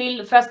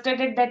feel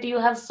frustrated that you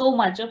have so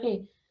much.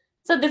 Okay,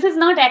 so this is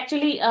not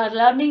actually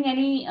learning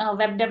any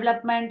web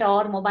development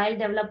or mobile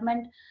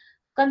development.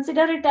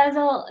 Consider it as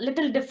a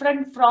little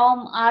different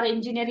from our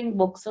engineering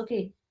books.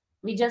 Okay,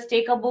 we just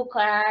take a book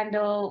and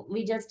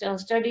we just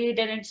study it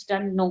and it's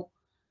done. No,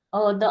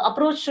 the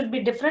approach should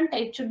be different.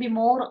 It should be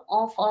more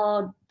of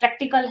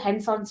practical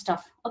hands-on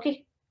stuff.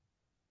 Okay,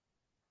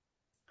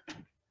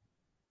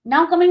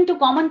 now coming to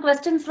common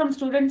questions from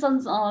students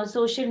on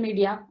social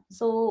media.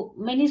 So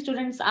many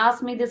students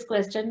ask me this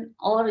question,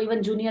 or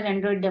even junior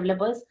Android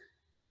developers,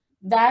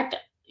 that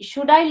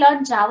should I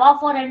learn Java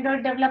for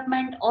Android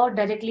development or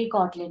directly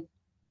Kotlin?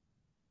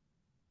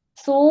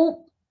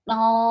 So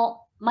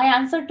my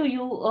answer to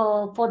you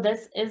for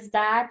this is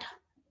that,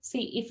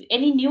 see, if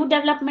any new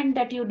development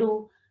that you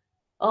do,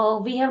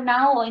 we have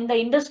now in the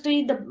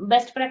industry the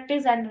best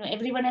practice, and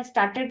everyone has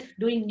started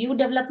doing new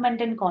development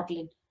in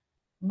Kotlin.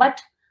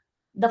 But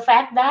the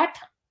fact that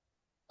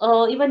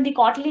even the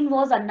Kotlin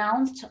was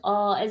announced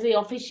as a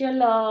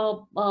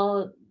official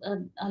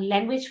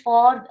language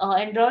for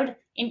Android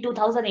in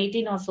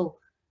 2018 or so.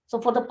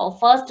 So for the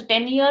first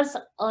 10 years,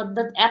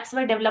 the apps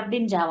were developed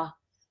in Java.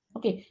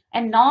 Okay,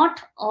 and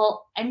not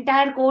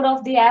entire code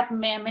of the app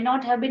may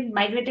not have been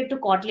migrated to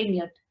Kotlin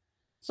yet.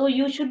 So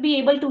you should be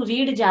able to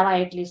read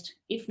Java at least,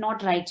 if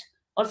not write,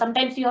 or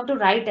sometimes you have to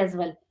write as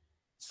well.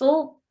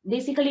 So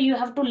basically you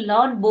have to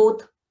learn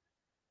both,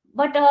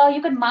 but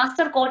you can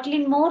master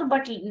Kotlin more,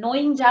 but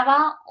knowing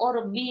Java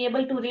or be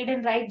able to read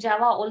and write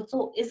Java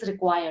also is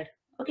required.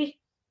 Okay,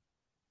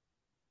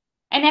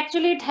 and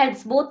actually it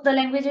helps. Both the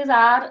languages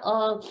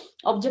are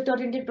object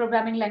oriented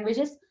programming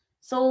languages,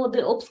 so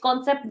the ops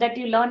concept that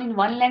you learn in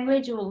one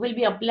language will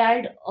be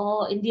applied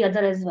in the other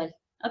as well.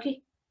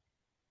 Okay,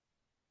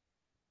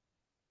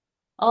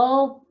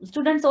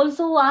 students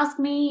also ask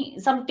me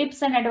some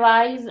tips and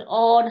advice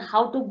on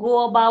how to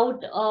go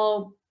about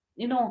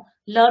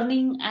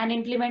learning and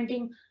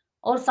implementing,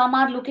 or some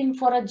are looking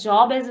for a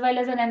job as well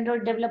as an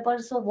Android developer.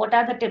 So what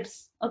are the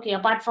tips? Okay,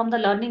 apart from the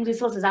learning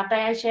resources, after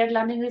I share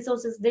learning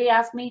resources, they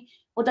ask me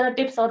what are the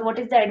tips or what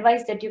is the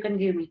advice that you can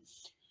give me.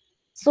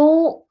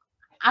 So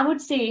I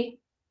would say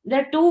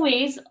there are two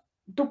ways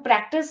to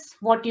practice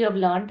what you have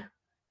learned.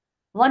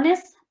 One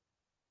is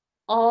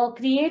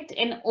create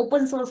an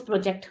open source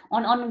project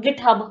on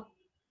GitHub.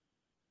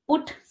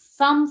 Put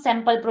some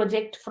sample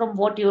project from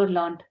what you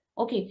learned.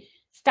 Okay,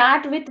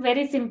 start with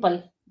very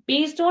simple.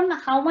 Based on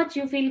how much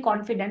you feel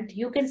confident,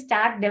 you can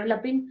start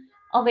developing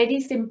a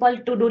very simple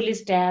to-do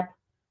list app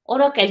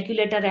or a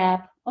calculator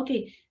app.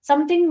 Okay,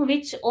 something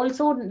which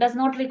also does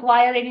not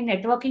require any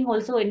networking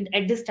also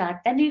at the start,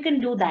 then you can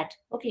do that.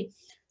 Okay,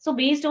 so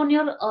based on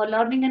your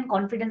learning and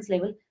confidence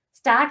level,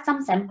 start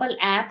some sample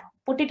app,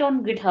 put it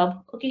on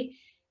GitHub. Okay,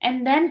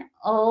 and then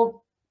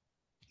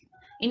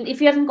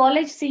if you're in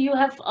college, see, you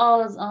have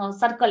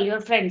circle your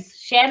friends,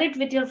 share it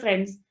with your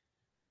friends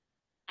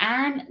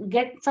and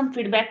get some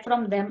feedback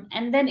from them,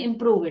 and then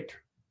improve it.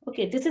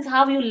 Okay, this is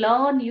how you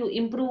learn, you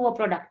improve a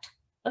product.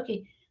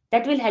 Okay,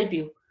 that will help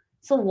you.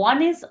 So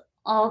one is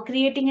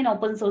creating an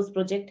open source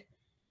project.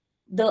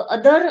 The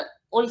other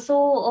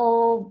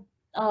also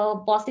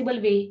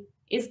possible way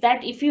is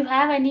that if you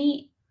have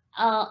any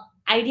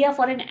idea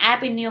for an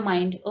app in your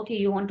mind, okay,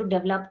 you want to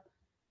develop,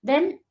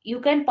 then you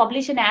can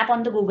publish an app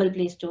on the Google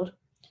Play Store.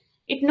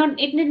 It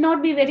need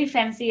not be very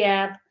fancy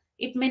app.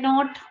 It may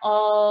not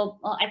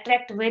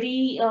attract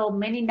very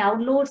many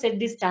downloads at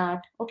the start.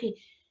 Okay,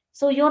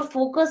 so your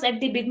focus at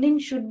the beginning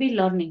should be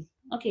learning.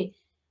 Okay,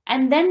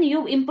 and then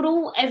you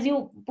improve as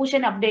you push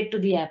an update to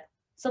the app.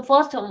 So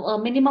first,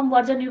 minimum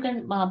version you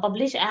can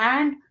publish,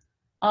 and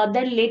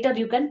then later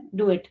you can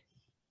do it.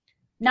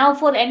 Now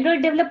for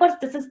Android developers,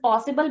 this is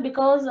possible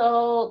because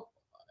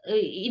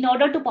in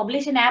order to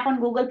publish an app on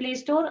Google Play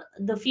Store,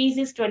 the fees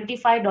is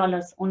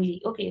 $25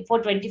 only, okay,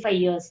 for 25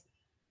 years.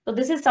 So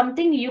this is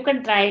something you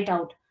can try it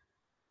out.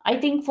 I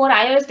think for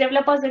iOS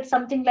developers, it's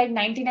something like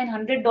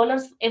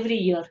 $9,900 every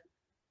year.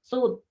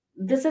 So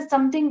this is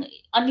something,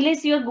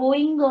 unless you're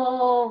going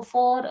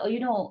for,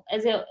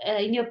 as a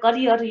in your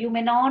career, you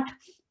may not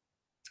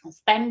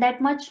spend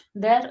that much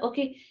there,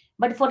 okay.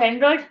 But for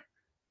Android,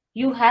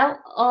 you have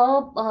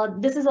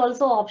this is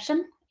also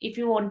option if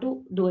you want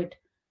to do it.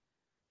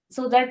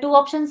 So there are two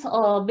options: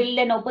 build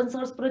an open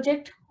source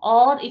project,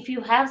 or if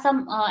you have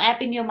some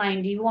app in your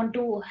mind, you want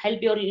to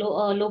help your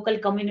local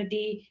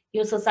community,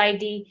 your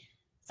society,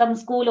 some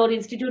school or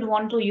institute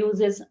want to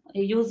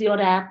use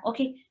your app,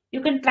 okay,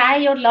 you can try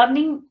your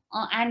learning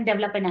and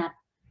develop an app.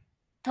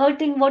 Third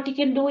thing what you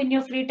can do in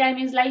your free time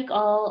is like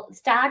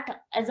start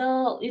as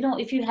a,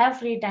 if you have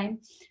free time,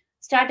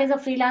 start as a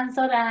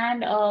freelancer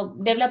and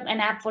develop an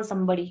app for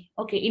somebody,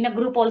 okay. In a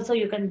group also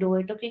you can do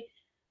it, okay.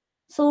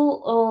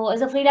 So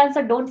as a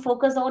freelancer, don't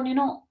focus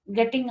on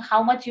getting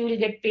how much you will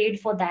get paid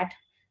for that.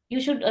 You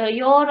should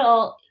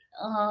your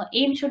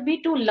aim should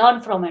be to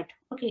learn from it,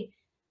 okay.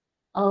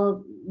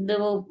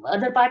 The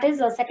other part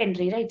is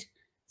secondary, right?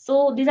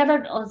 So these are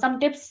the some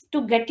tips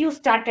to get you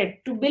started,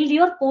 to build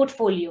your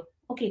portfolio,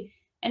 okay.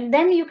 And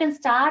then you can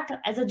start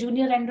as a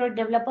junior Android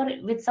developer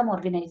with some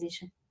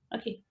organization,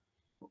 okay.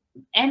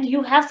 And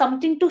you have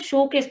something to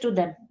showcase to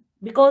them,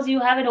 because you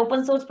have an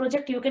open source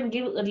project, you can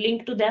give a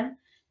link to them,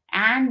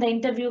 and the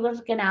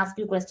interviewers can ask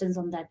you questions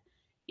on that.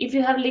 If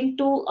you have link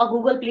to a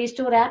Google Play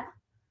Store app,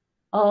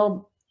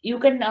 you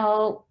can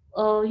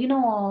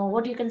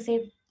what you can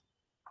say,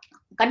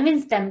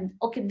 convince them,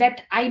 okay,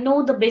 that I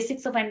know the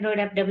basics of Android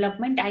app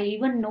development, I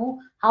even know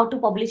how to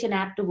publish an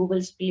app to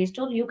Google Play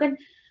Store. You can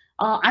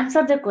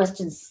answer their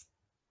questions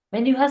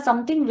when you have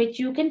something which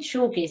you can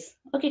showcase,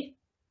 okay.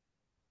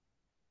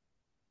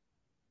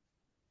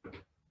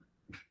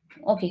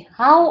 Okay,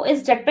 how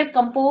is Jetpack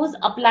Compose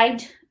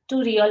applied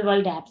to real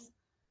world apps?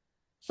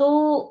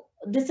 So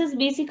this is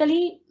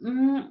basically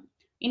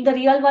in the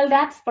real world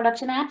apps,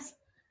 production apps,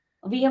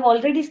 we have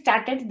already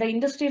started, the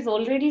industry has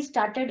already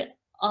started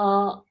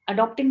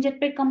adopting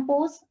Jetpack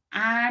Compose.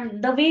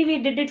 And the way we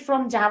did it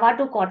from Java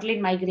to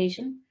Kotlin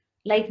migration,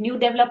 like new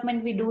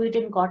development, we do it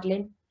in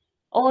Kotlin,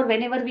 or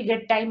whenever we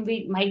get time,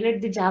 we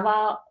migrate the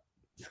Java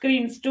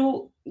screens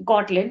to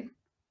Kotlin.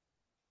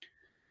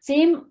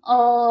 Same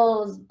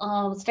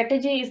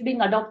strategy is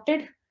being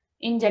adopted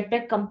in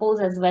Jetpack Compose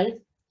as well.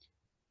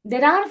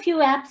 There are a few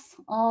apps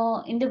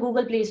in the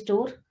Google Play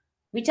Store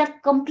which are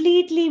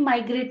completely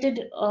migrated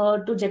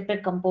to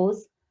Jetpack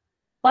Compose,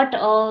 but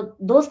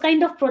those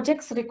kind of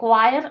projects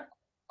require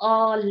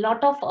a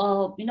lot of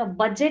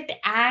budget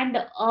and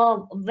a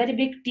very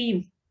big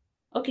team,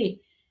 okay.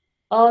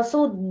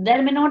 So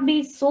there may not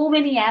be so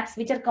many apps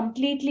which are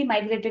completely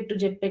migrated to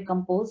Jetpack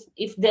Compose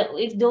if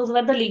those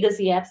were the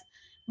legacy apps.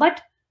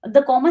 But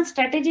the common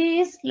strategy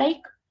is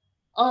like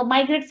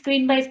migrate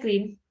screen by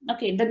screen.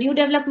 Okay, the new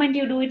development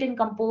you do it in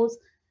Compose,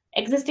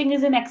 existing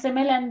is in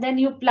XML, and then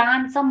you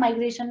plan some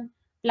migration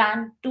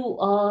plan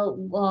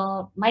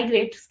to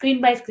migrate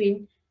screen by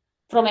screen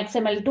from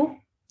XML to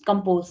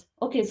Compose.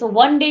 Okay, so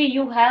one day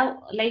you have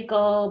like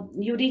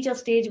you reach a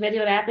stage where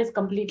your app is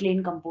completely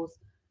in Compose.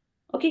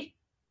 Okay.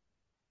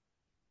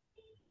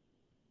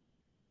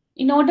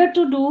 In order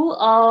to do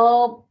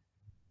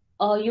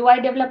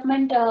UI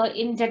development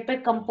in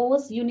Jetpack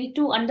Compose, you need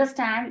to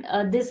understand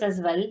this as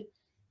well.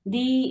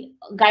 The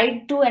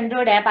guide to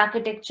Android app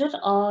architecture.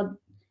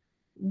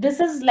 This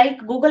is like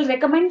Google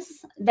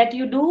recommends that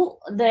you do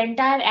the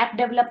entire app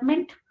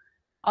development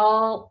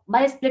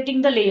by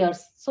splitting the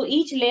layers. So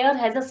each layer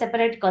has a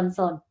separate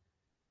concern.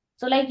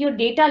 So like your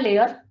data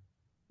layer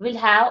will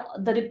have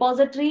the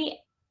repository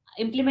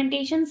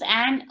implementations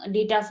and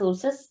data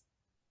sources.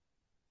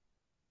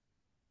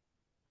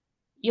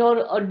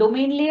 Your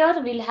domain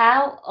layer will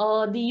have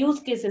the use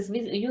cases.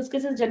 Use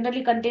cases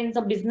generally contains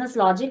a business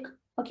logic,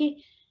 okay,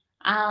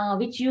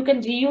 which you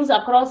can reuse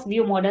across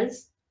view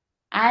models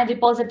and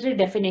repository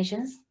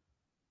definitions.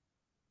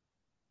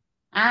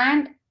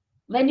 And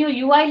when your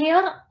UI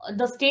layer,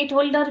 the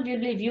stakeholder will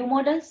be view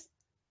models,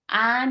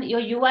 and your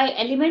UI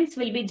elements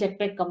will be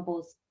Jetpack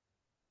Compose.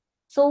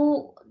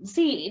 So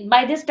see,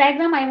 by this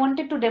diagram, I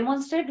wanted to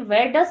demonstrate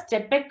where does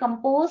Jetpack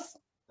Compose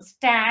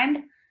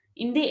stand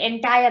in the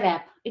entire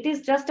app. It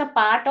is just a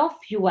part of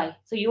UI.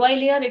 So UI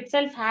layer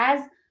itself has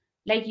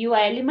like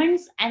UI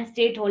elements and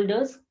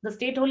stakeholders. The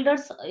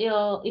stakeholders,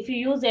 if you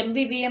use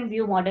MVVM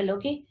view model,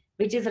 okay,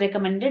 which is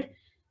recommended,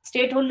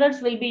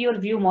 stakeholders will be your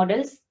view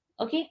models,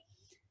 okay.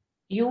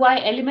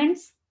 UI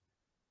elements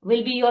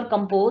will be your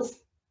Compose.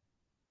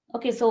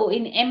 Okay, so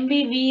in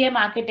MVVM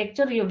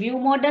architecture, your view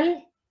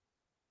model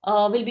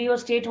will be your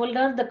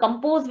stakeholder. The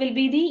Compose will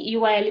be the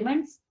UI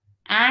elements,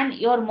 and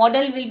your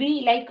model will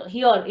be like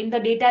here in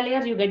the data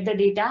layer, you get the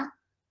data.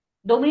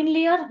 Domain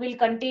layer will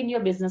contain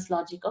your business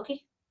logic.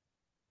 Okay.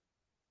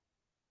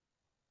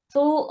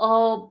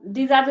 So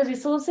these are the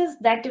resources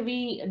that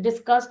we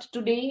discussed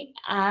today,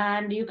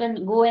 and you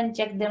can go and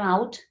check them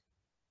out.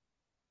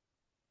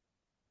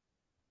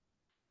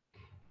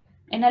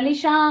 And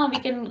Alicia, we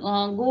can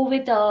go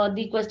with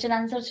the question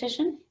answer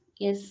session.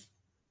 Yes.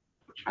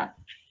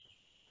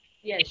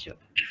 Yeah, sure.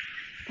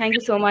 Thank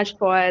you so much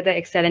for the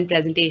excellent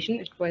presentation.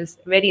 It was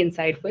very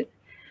insightful.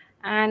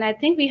 And I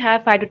think we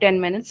have 5 to 10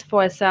 minutes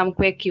for some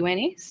quick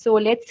Q&A. So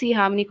let's see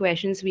how many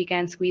questions we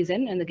can squeeze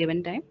in the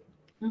given time.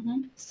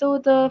 So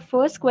the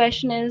first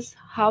question is,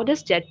 how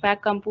does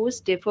Jetpack Compose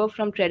differ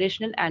from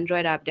traditional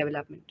Android app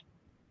development?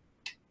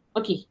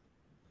 Okay.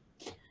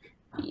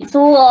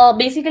 So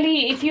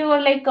basically, if you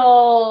like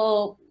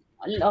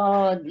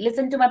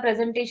listen to my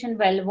presentation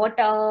well, what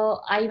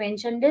I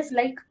mentioned is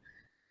like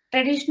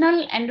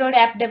traditional Android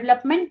app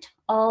development,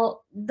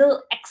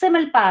 the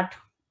XML part,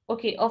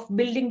 okay, of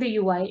building the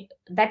UI,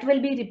 that will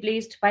be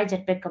replaced by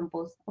Jetpack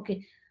Compose.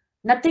 Okay,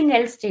 nothing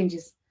else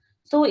changes.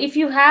 So if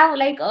you have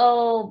like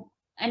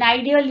an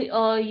ideal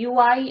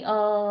UI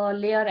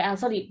layer,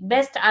 sorry,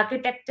 best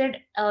architected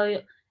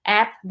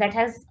app that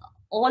has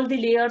all the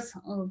layers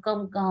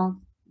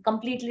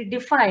completely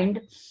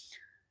defined,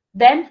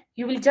 then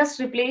you will just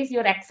replace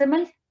your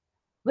XML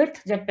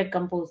with Jetpack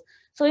Compose.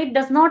 So it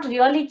does not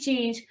really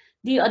change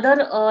the other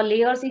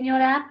layers in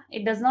your app.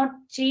 It does not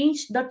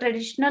change the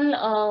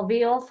traditional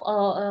way of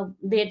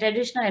the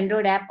traditional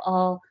Android app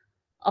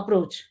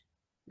approach.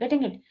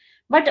 Getting it?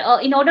 But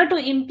in order to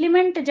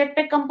implement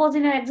Jetpack Compose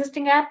in your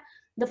existing app,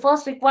 the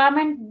first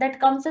requirement that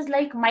comes is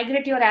like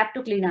migrate your app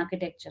to clean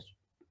architecture.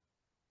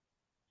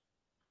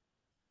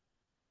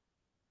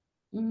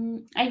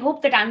 I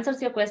hope that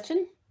answers your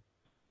question.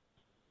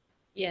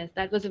 Yes,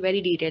 that was a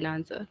very detailed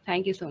answer.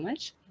 Thank you so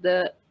much.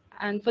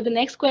 And for the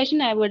next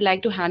question, I would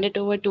like to hand it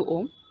over to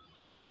Om.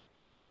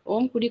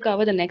 Om, could you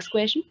cover the next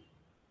question?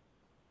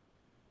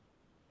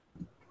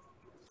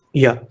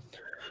 Yeah.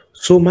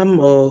 So, ma'am,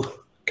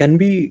 can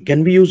we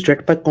use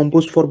Jetpack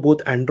Compose for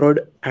both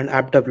Android and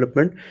app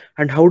development?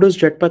 And how does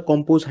Jetpack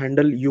Compose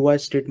handle UI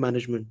state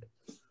management?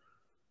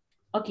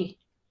 Okay.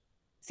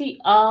 See,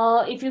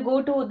 if you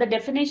go to the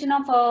definition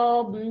of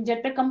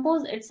Jetpack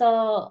Compose, it's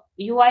a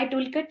UI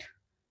toolkit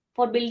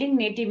for building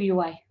native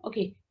UI.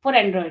 Okay, for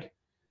Android.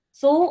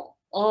 So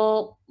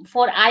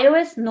for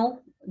iOS,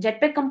 no,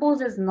 Jetpack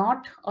Compose is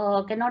not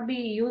cannot be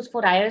used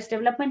for iOS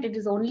development. It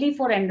is only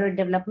for Android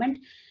development.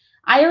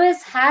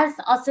 iOS has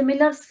a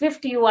similar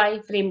Swift UI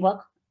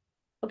framework.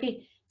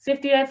 Okay,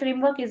 Swift UI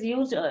framework is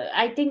used.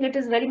 I think it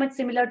is very much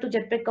similar to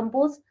Jetpack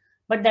Compose,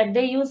 but that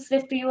they use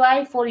Swift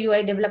UI for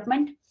UI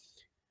development.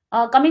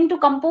 Coming to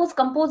Compose,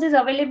 Compose is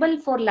available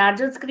for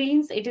larger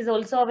screens. It is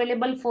also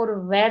available for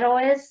Wear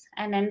OS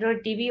and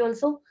Android TV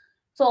also.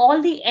 So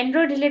all the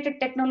Android related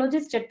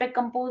technologies, Jetpack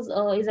Compose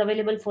is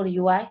available for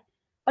UI,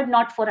 but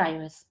not for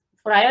iOS.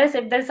 For iOS,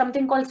 if there is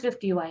something called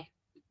Swift UI.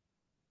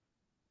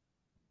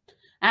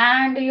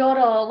 And your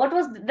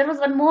there was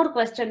one more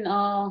question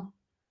that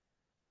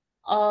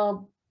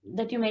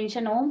you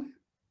mentioned, Om.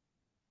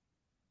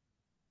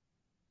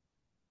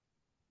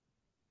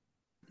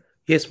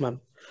 Yes, ma'am.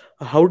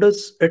 How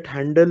does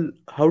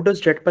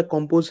Jetpack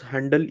Compose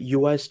handle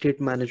UI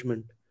state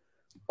management?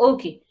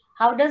 Okay,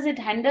 how does it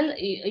handle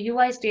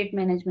UI state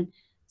management?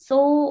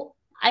 So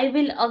I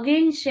will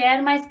again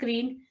share my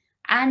screen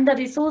and the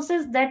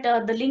resources that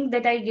the link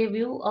that I gave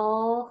you.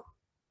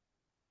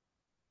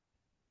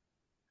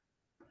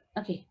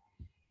 Okay,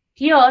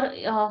 here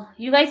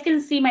you guys can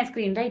see my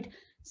screen, right?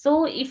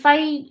 So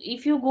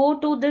if you go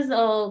to this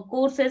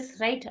courses,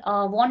 right,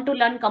 want to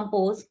learn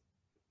Compose,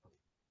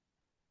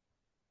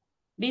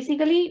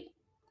 basically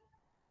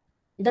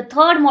the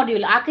third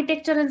module,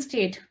 architecture and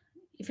state,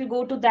 if you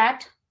go to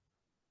that,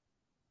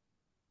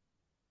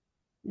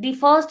 the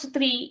first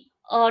three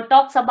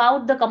talks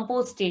about the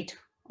Compose state.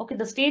 Okay,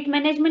 the state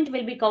management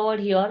will be covered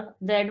here,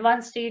 the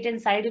advanced state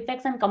and side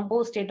effects and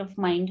Compose state of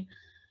mind.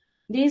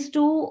 These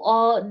two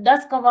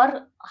does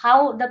cover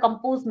how the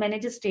Compose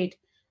manages state.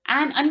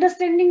 And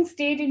understanding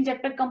state in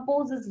Jetpack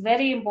Compose is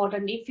very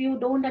important. If you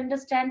don't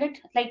understand it,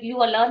 like you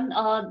learn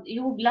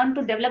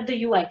to develop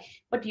the UI,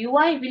 but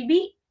UI will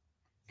be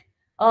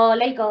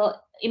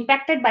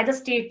impacted by the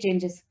state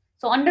changes.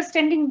 So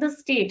understanding the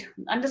state,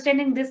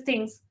 understanding these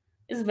things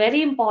is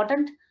very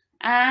important.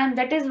 And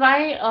that is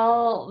why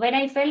when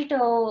I felt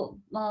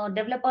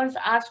developers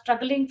are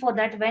struggling for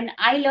that, when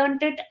I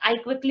learned it, I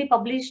quickly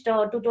published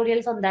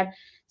tutorials on that.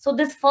 So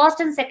this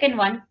first and second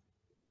one,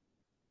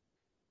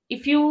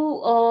 if you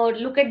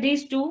look at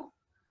these two,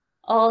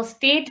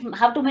 state,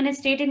 how to manage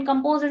state in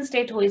Compose and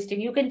state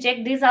hoisting, you can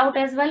check these out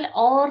as well.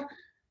 Or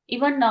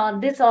even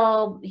this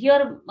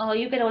here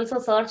you can also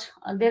search,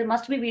 there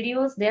must be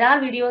videos, there are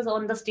videos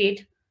on the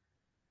state.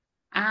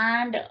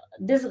 And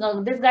this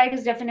guide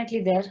is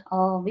definitely there.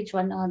 Which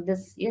one?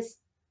 This, yes.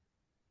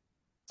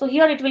 So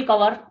here it will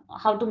cover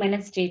how to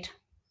manage state.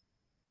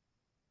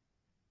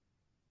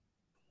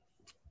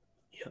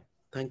 Yeah,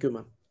 thank you,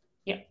 ma'am.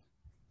 Yeah.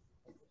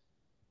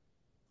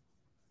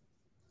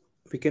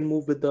 We can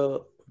move with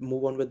the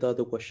move on with the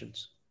other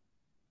questions.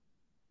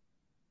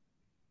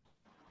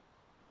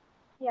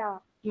 Yeah,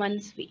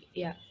 Manasvi,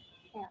 yeah.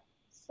 yeah.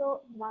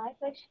 So my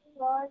question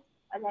was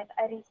that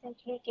I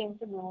recently came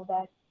to know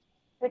that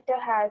Twitter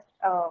has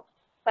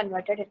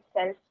converted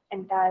itself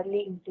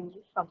entirely into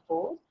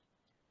Compose.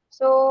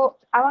 So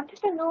I wanted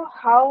to know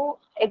how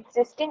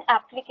existing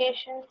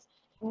applications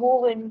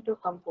move into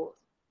Compose.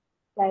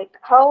 Like,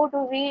 how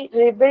do we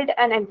rebuild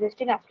an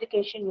existing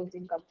application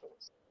using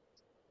Compose?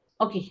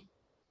 Okay.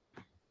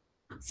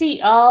 See,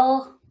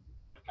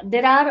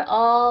 there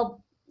are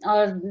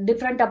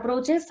different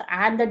approaches,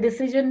 and the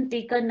decision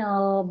taken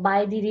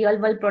by the real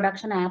world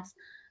production apps.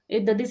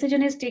 The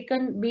decision is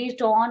taken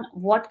based on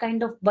what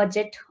kind of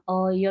budget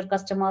your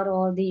customer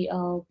or the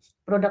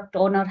product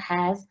owner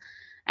has,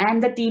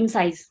 and the team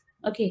size.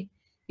 Okay,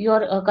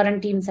 your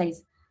current team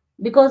size,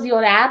 because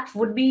your app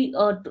would be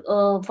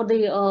for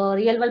the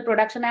real world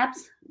production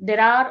apps.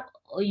 There are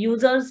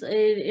users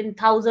in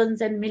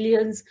thousands and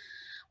millions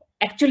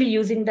actually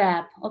using the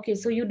app. Okay,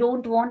 so you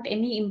don't want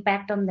any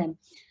impact on them.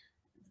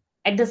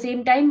 At the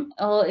same time,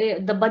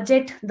 the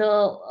budget,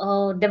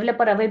 the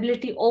developer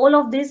availability, all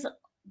of this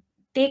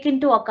take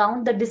into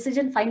account the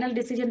decision, final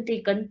decision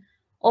taken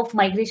of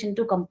migration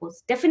to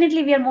Compose.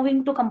 Definitely we are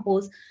moving to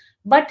Compose,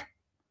 but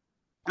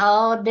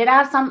there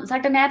are some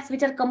certain apps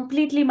which are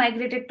completely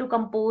migrated to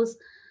Compose,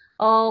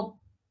 uh,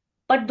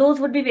 but those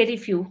would be very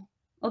few.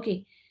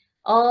 Okay,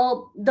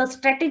 the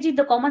strategy,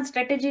 the common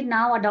strategy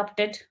now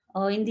adopted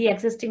in the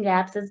existing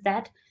apps is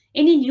that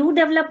any new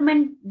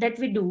development that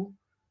we do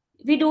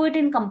it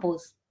in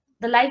Compose.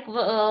 The like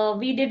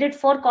we did it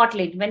for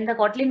Kotlin. When the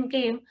Kotlin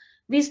came,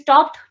 we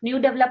stopped new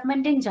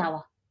development in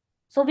Java.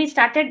 So we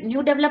started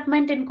new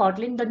development in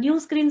Kotlin. The new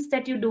screens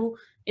that you do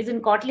is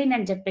in Kotlin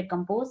and Jetpack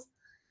Compose.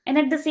 And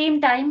at the same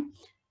time,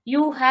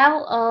 you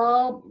have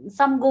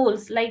some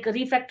goals like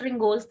refactoring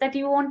goals that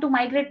you want to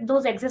migrate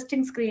those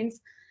existing screens.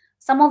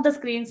 Some of the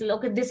screens,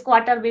 okay, this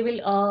quarter we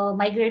will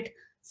migrate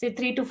say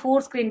 3 to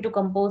 4 screen to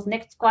Compose.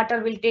 Next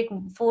quarter will take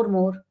 4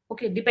 more.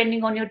 Okay,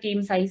 depending on your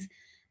team size.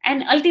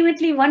 And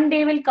ultimately, one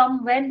day will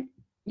come when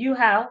you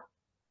have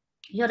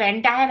your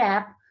entire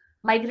app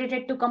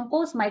migrated to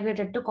Compose,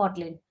 migrated to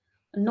Kotlin.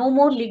 No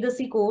more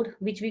legacy code,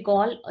 which we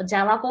call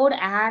Java code,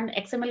 and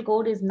XML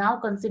code is now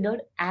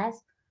considered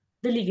as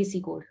the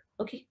legacy code.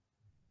 Okay.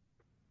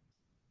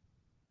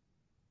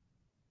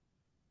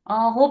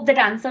 Hope that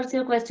answers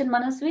your question,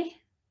 Manasvi.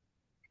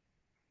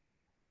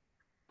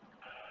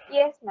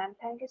 Yes, ma'am.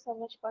 Thank you so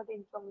much for the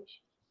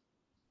information.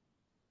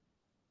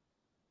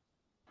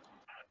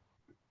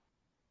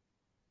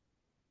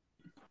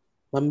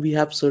 We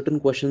have certain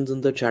questions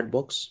in the chat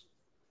box.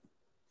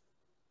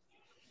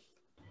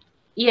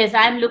 Yes,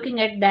 I'm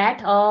looking at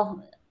that.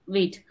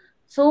 Wait.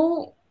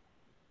 So,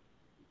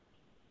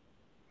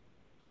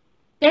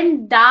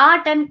 can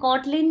Dart and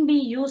Kotlin be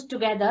used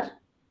together?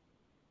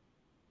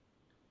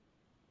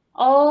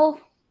 Oh,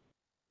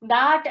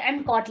 Dart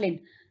and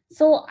Kotlin.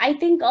 So I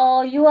think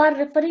you are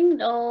referring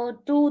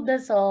to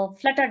this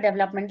Flutter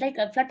development. Like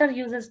Flutter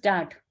uses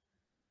Dart.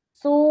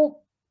 So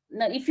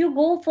now if you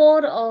go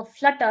for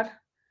Flutter,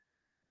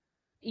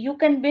 you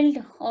can build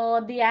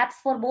the apps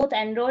for both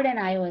Android and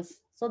iOS.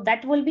 So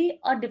that will be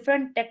a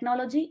different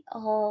technology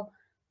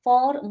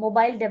for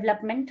mobile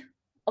development.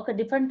 Okay,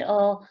 different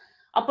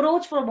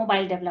approach for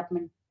mobile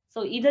development.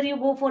 So either you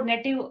go for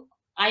native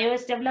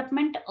iOS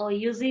development or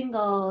using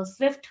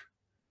Swift,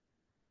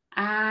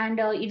 and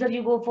either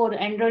you go for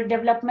Android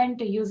development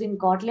using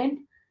Kotlin,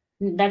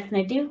 that's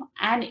native,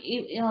 and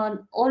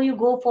or you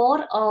go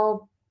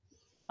for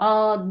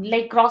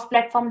like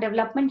cross-platform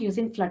development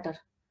using Flutter.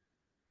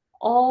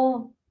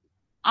 Oh,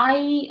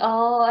 I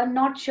am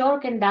not sure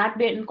can that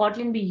be and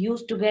Kotlin be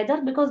used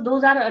together, because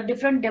those are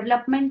different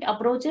development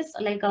approaches,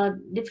 like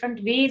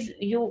different ways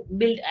you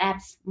build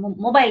apps,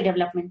 mobile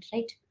development,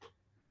 right?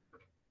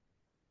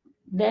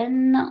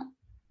 Then,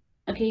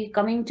 okay,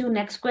 coming to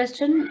next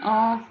question.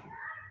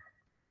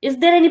 Is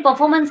there any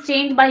performance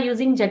change by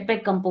using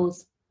Jetpack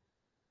Compose?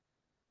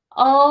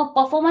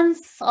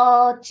 Performance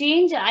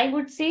change, I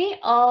would say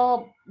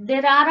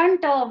there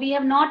aren't. We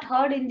have not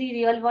heard in the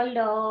real world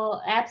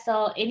apps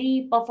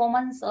any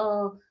performance,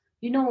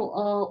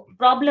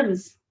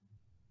 problems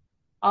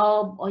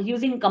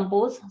using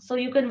Compose. So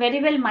you can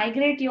very well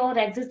migrate your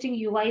existing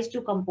UIs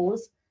to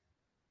Compose.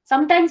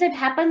 Sometimes it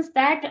happens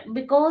that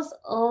because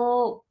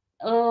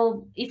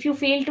if you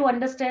fail to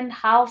understand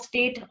how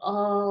state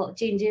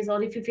changes,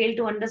 or if you fail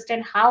to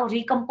understand how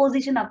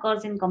recomposition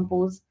occurs in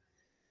Compose,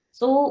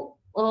 so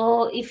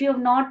if you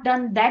have not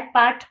done that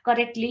part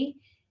correctly,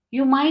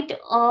 you might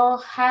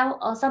have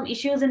some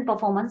issues in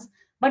performance.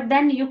 But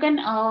then you can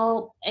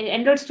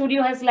Android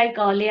Studio has like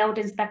a layout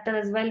inspector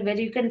as well, where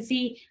you can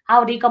see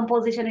how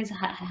recomposition is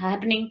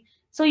happening.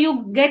 So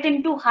you get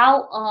into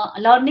how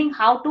learning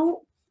how to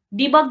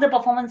debug the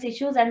performance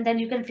issues, and then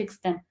you can fix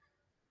them.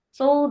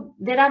 So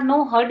there are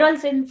no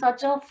hurdles in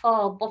such of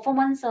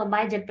performance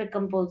by Jetpack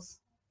Compose.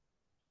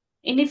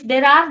 And if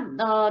there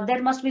are,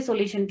 there must be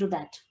solution to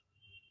that.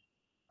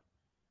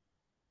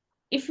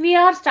 If we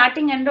are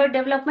starting Android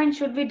development,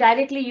 should we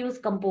directly use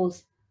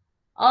Compose?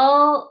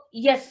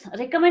 Yes,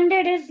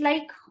 recommended is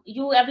like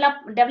you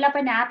develop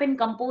an app in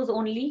Compose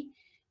only.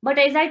 But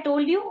as I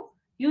told you,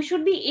 you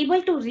should be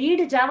able to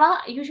read Java.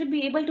 You should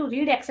be able to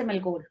read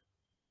XML code,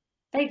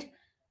 right?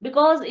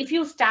 Because if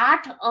you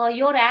start,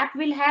 your app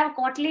will have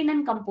Kotlin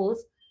and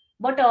Compose.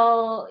 But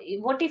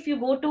what if you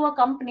go to a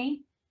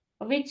company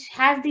which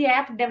has the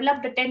app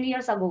developed 10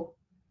 years ago?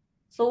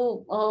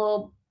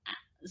 So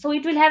so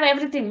it will have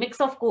everything mix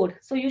of code.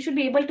 So you should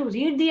be able to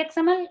read the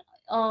XML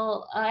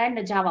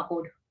and Java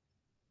code.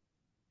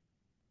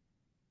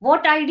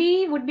 What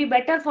IDE would be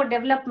better for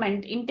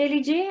development,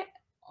 IntelliJ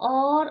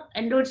or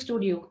Android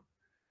Studio?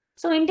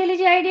 So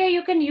IntelliJ IDEA,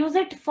 you can use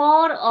it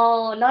for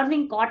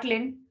learning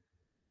Kotlin,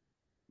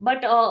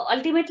 but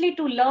ultimately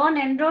to learn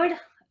Android,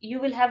 you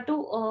will have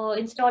to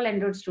install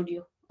Android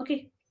Studio.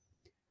 Okay.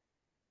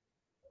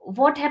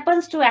 What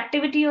happens to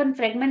activity and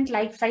fragment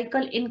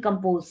lifecycle in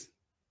Compose?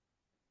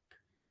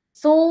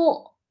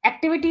 So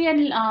activity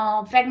and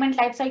fragment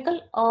lifecycle,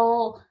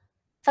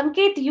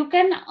 Sanket, you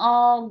can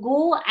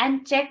go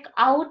and check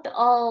out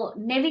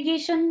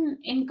navigation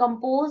in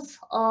Compose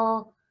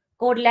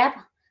Code Lab.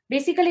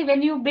 Basically,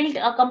 when you build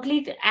a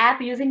complete app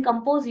using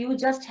Compose, you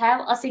just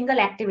have a single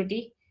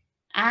activity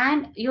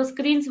and your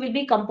screens will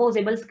be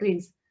composable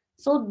screens.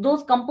 So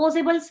those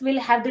composables will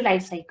have the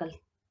life cycle.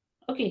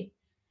 Okay.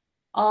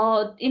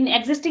 In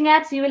existing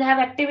apps, you will have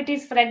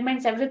activities,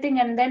 fragments, everything,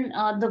 and then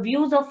the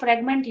views of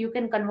fragment you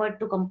can convert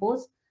to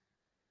Compose.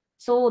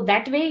 So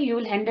that way you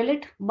will handle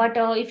it. But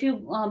if you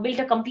build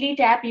a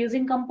complete app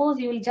using Compose,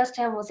 you will just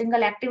have a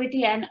single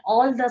activity and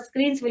all the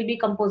screens will be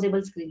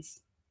composable screens.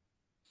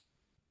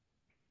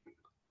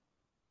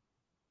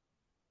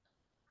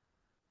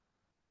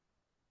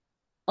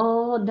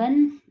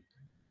 Then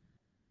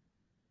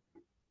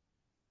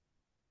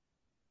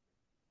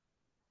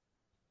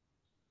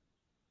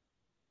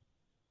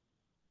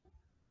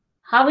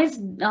how is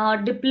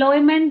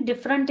deployment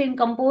different in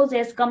Compose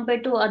as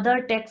compared to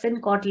other texts in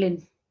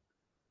Kotlin?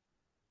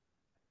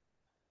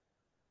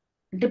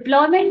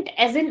 Deployment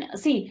as in,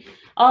 see,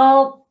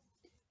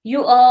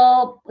 you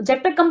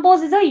Jetpack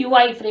Compose is a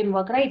UI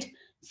framework, right?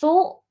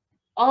 So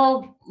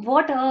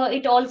what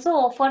it also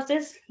offers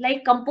is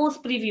like Compose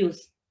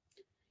previews.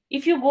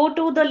 If you go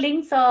to the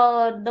links,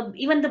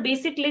 even the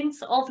basic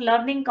links of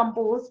learning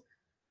Compose,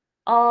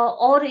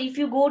 or if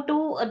you go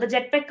to the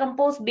Jetpack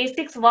Compose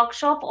basics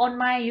workshop on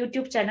my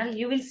YouTube channel,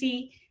 you will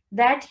see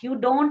that you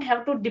don't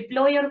have to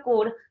deploy your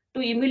code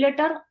to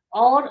emulator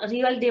or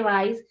real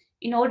device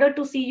in order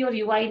to see your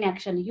UI in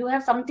action. You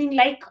have something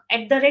like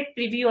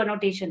 @preview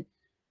annotation.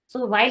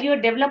 So while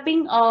you're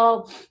developing,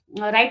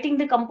 writing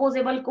the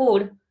composable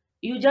code,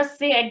 you just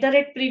say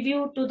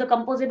 @preview to the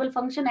composable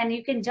function and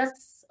you can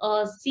just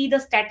see the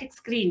static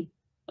screen.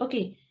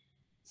 Okay.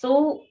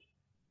 So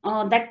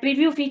that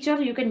preview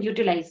feature you can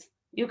utilize.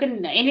 You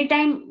can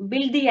anytime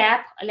build the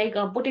app, like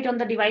put it on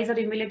the device or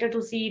emulator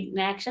to see in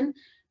action,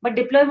 but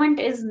deployment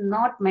is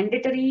not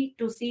mandatory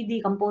to see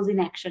the Compose in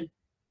action.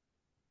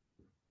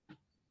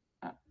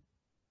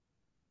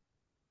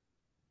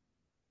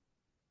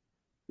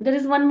 There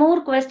is one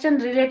more question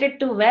related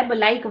to web,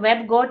 like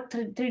web got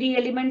 3D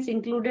elements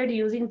included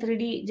using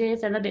 3D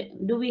JS,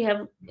 and do we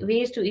have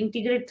ways to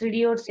integrate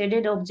 3D or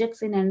shaded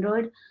objects in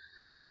Android?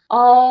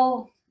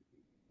 Oh,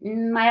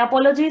 my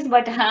apologies,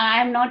 but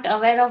I'm not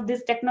aware of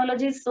this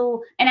technology.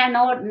 So, and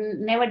I've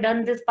never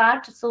done this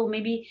part. So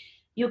maybe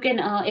you can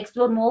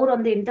explore more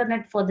on the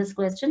internet for this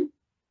question.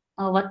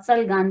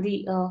 Vatsal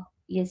Gandhi,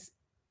 yes.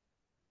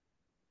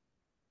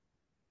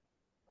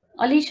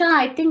 Alicia,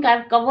 I think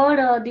I've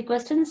covered the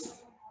questions.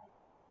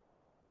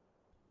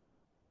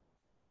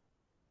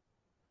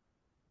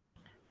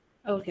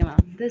 Okay,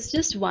 ma'am. There's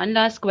just one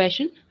last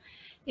question.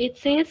 It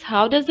says,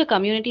 how does the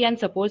community and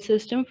support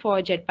system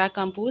for Jetpack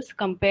Compose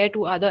compare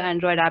to other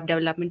Android app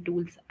development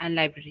tools and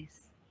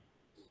libraries?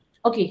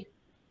 Okay.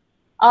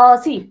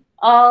 See,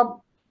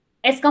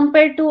 as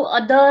compared to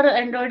other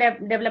Android app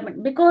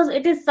development, because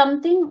it is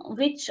something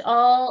which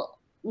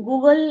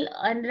Google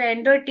and the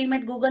Android team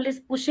at Google is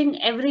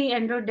pushing every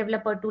Android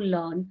developer to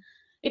learn.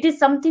 It is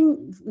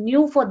something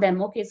new for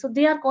them. Okay, so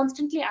they are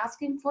constantly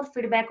asking for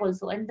feedback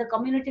also, and the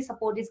community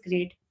support is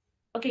great.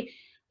 Okay,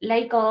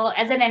 like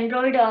as an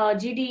Android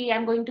GD,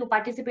 I'm going to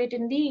participate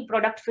in the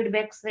product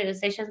feedback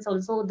sessions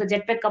also, the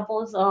Jetpack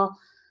Compose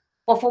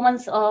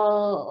performance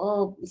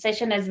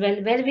session as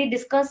well, where we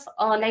discuss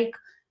like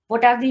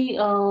what are the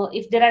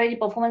if there are any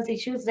performance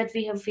issues that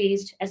we have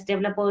faced as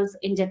developers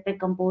in Jetpack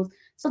Compose.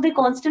 So they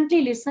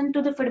constantly listen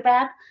to the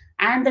feedback,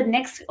 and the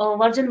next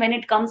version when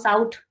it comes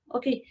out,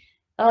 okay,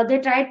 they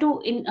try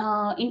to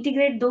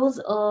integrate those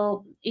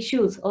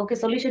issues, okay,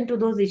 solution to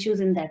those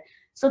issues in that.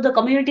 So the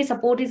community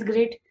support is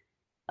great.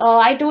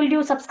 I told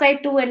you,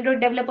 subscribe to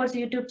Android Developers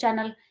YouTube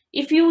channel.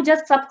 If you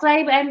just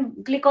subscribe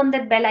and click on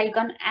that bell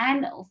icon,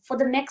 and for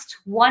the next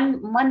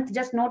 1 month,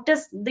 just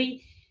notice the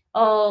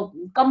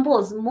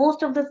Compose.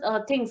 Most of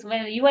the things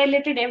when UI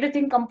related,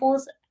 everything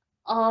Compose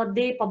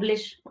they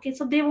publish. Okay,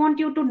 so they want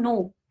you to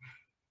know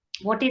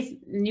what is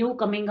new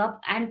coming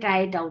up and try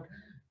it out.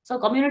 So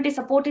community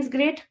support is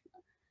great.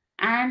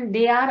 and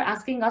they are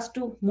asking us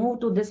to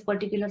move to this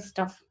particular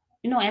stuff,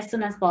 as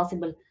soon as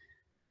possible.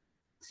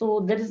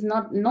 So there is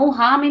no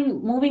harm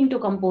in moving to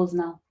compose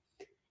now.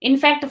 In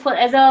fact, for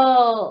as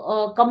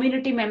a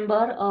community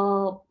member,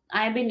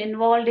 I have been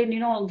involved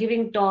in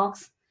giving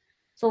talks.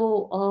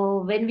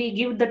 So when we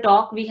give the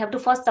talk, we have to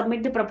first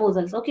submit the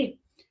proposals. Okay.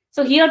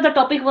 So here the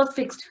topic was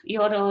fixed.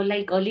 Your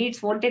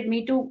leads wanted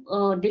me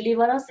to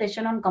deliver a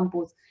session on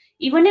compose.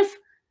 Even if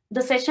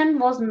the session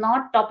was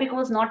not, topic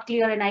was not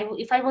clear, and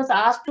if I was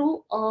asked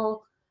to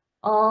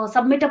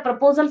submit a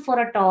proposal for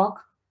a talk,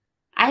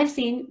 I have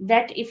seen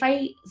that if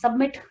I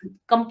submit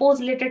compose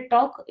related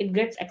talk, it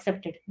gets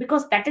accepted,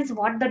 because that is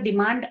what the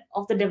demand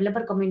of the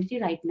developer community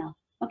right now.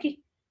 Okay.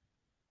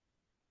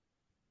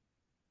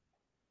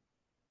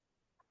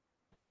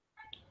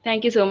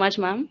 Thank you so much,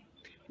 ma'am.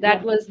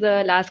 That Yeah. was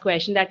the last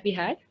question that we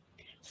had.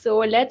 So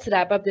let's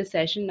wrap up this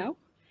session now.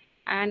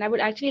 And I would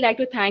actually like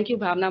to thank you,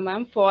 Bhavna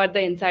ma'am, for the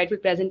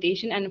insightful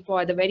presentation and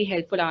for the very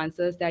helpful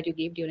answers that you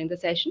gave during the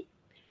session.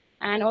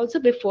 And also,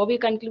 before we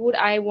conclude,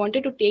 I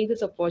wanted to take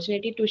this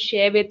opportunity to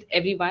share with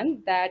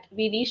everyone that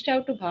we reached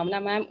out to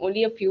Bhavna ma'am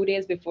only a few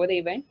days before the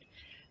event.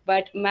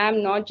 But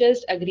ma'am not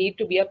just agreed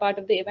to be a part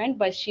of the event,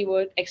 but she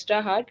worked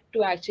extra hard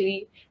to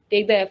actually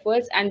take the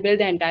efforts and build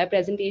the entire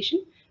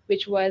presentation,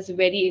 which was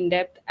very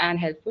in-depth and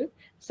helpful.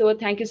 So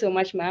thank you so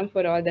much, ma'am,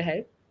 for all the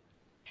help.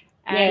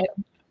 Yeah. And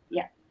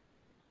Yeah.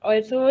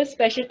 also,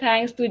 special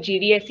thanks to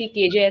GDSC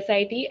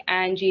KJSIT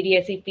and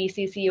GDSC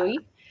PCCOE,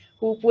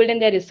 who pulled in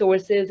their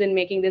resources in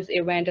making this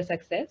event a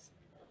success.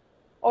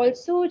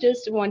 Also,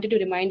 just wanted to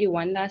remind you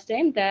one last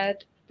time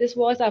that this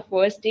was our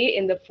first day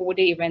in the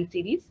 4-day event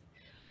series.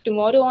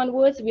 Tomorrow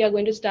onwards, we are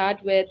going to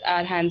start with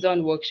our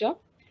hands-on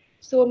workshop.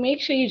 So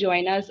make sure you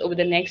join us over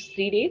the next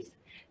 3 days,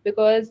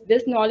 because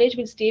this knowledge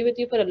will stay with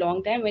you for a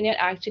long time when you're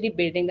actually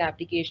building the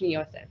application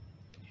yourself.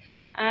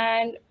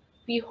 And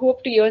we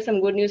hope to hear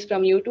some good news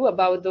from you too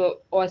about the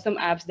awesome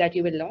apps that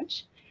you will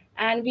launch.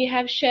 And we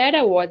have shared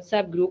our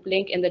WhatsApp group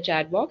link in the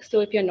chat box.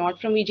 So if you're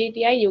not from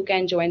VJTI, you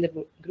can join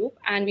the group,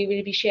 and we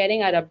will be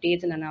sharing our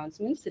updates and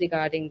announcements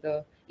regarding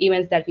the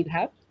events that we'll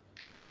have.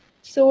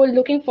 So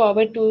looking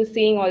forward to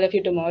seeing all of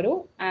you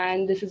tomorrow.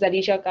 And this is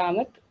Alisha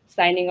Kamath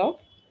signing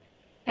off.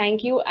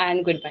 Thank you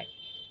and goodbye.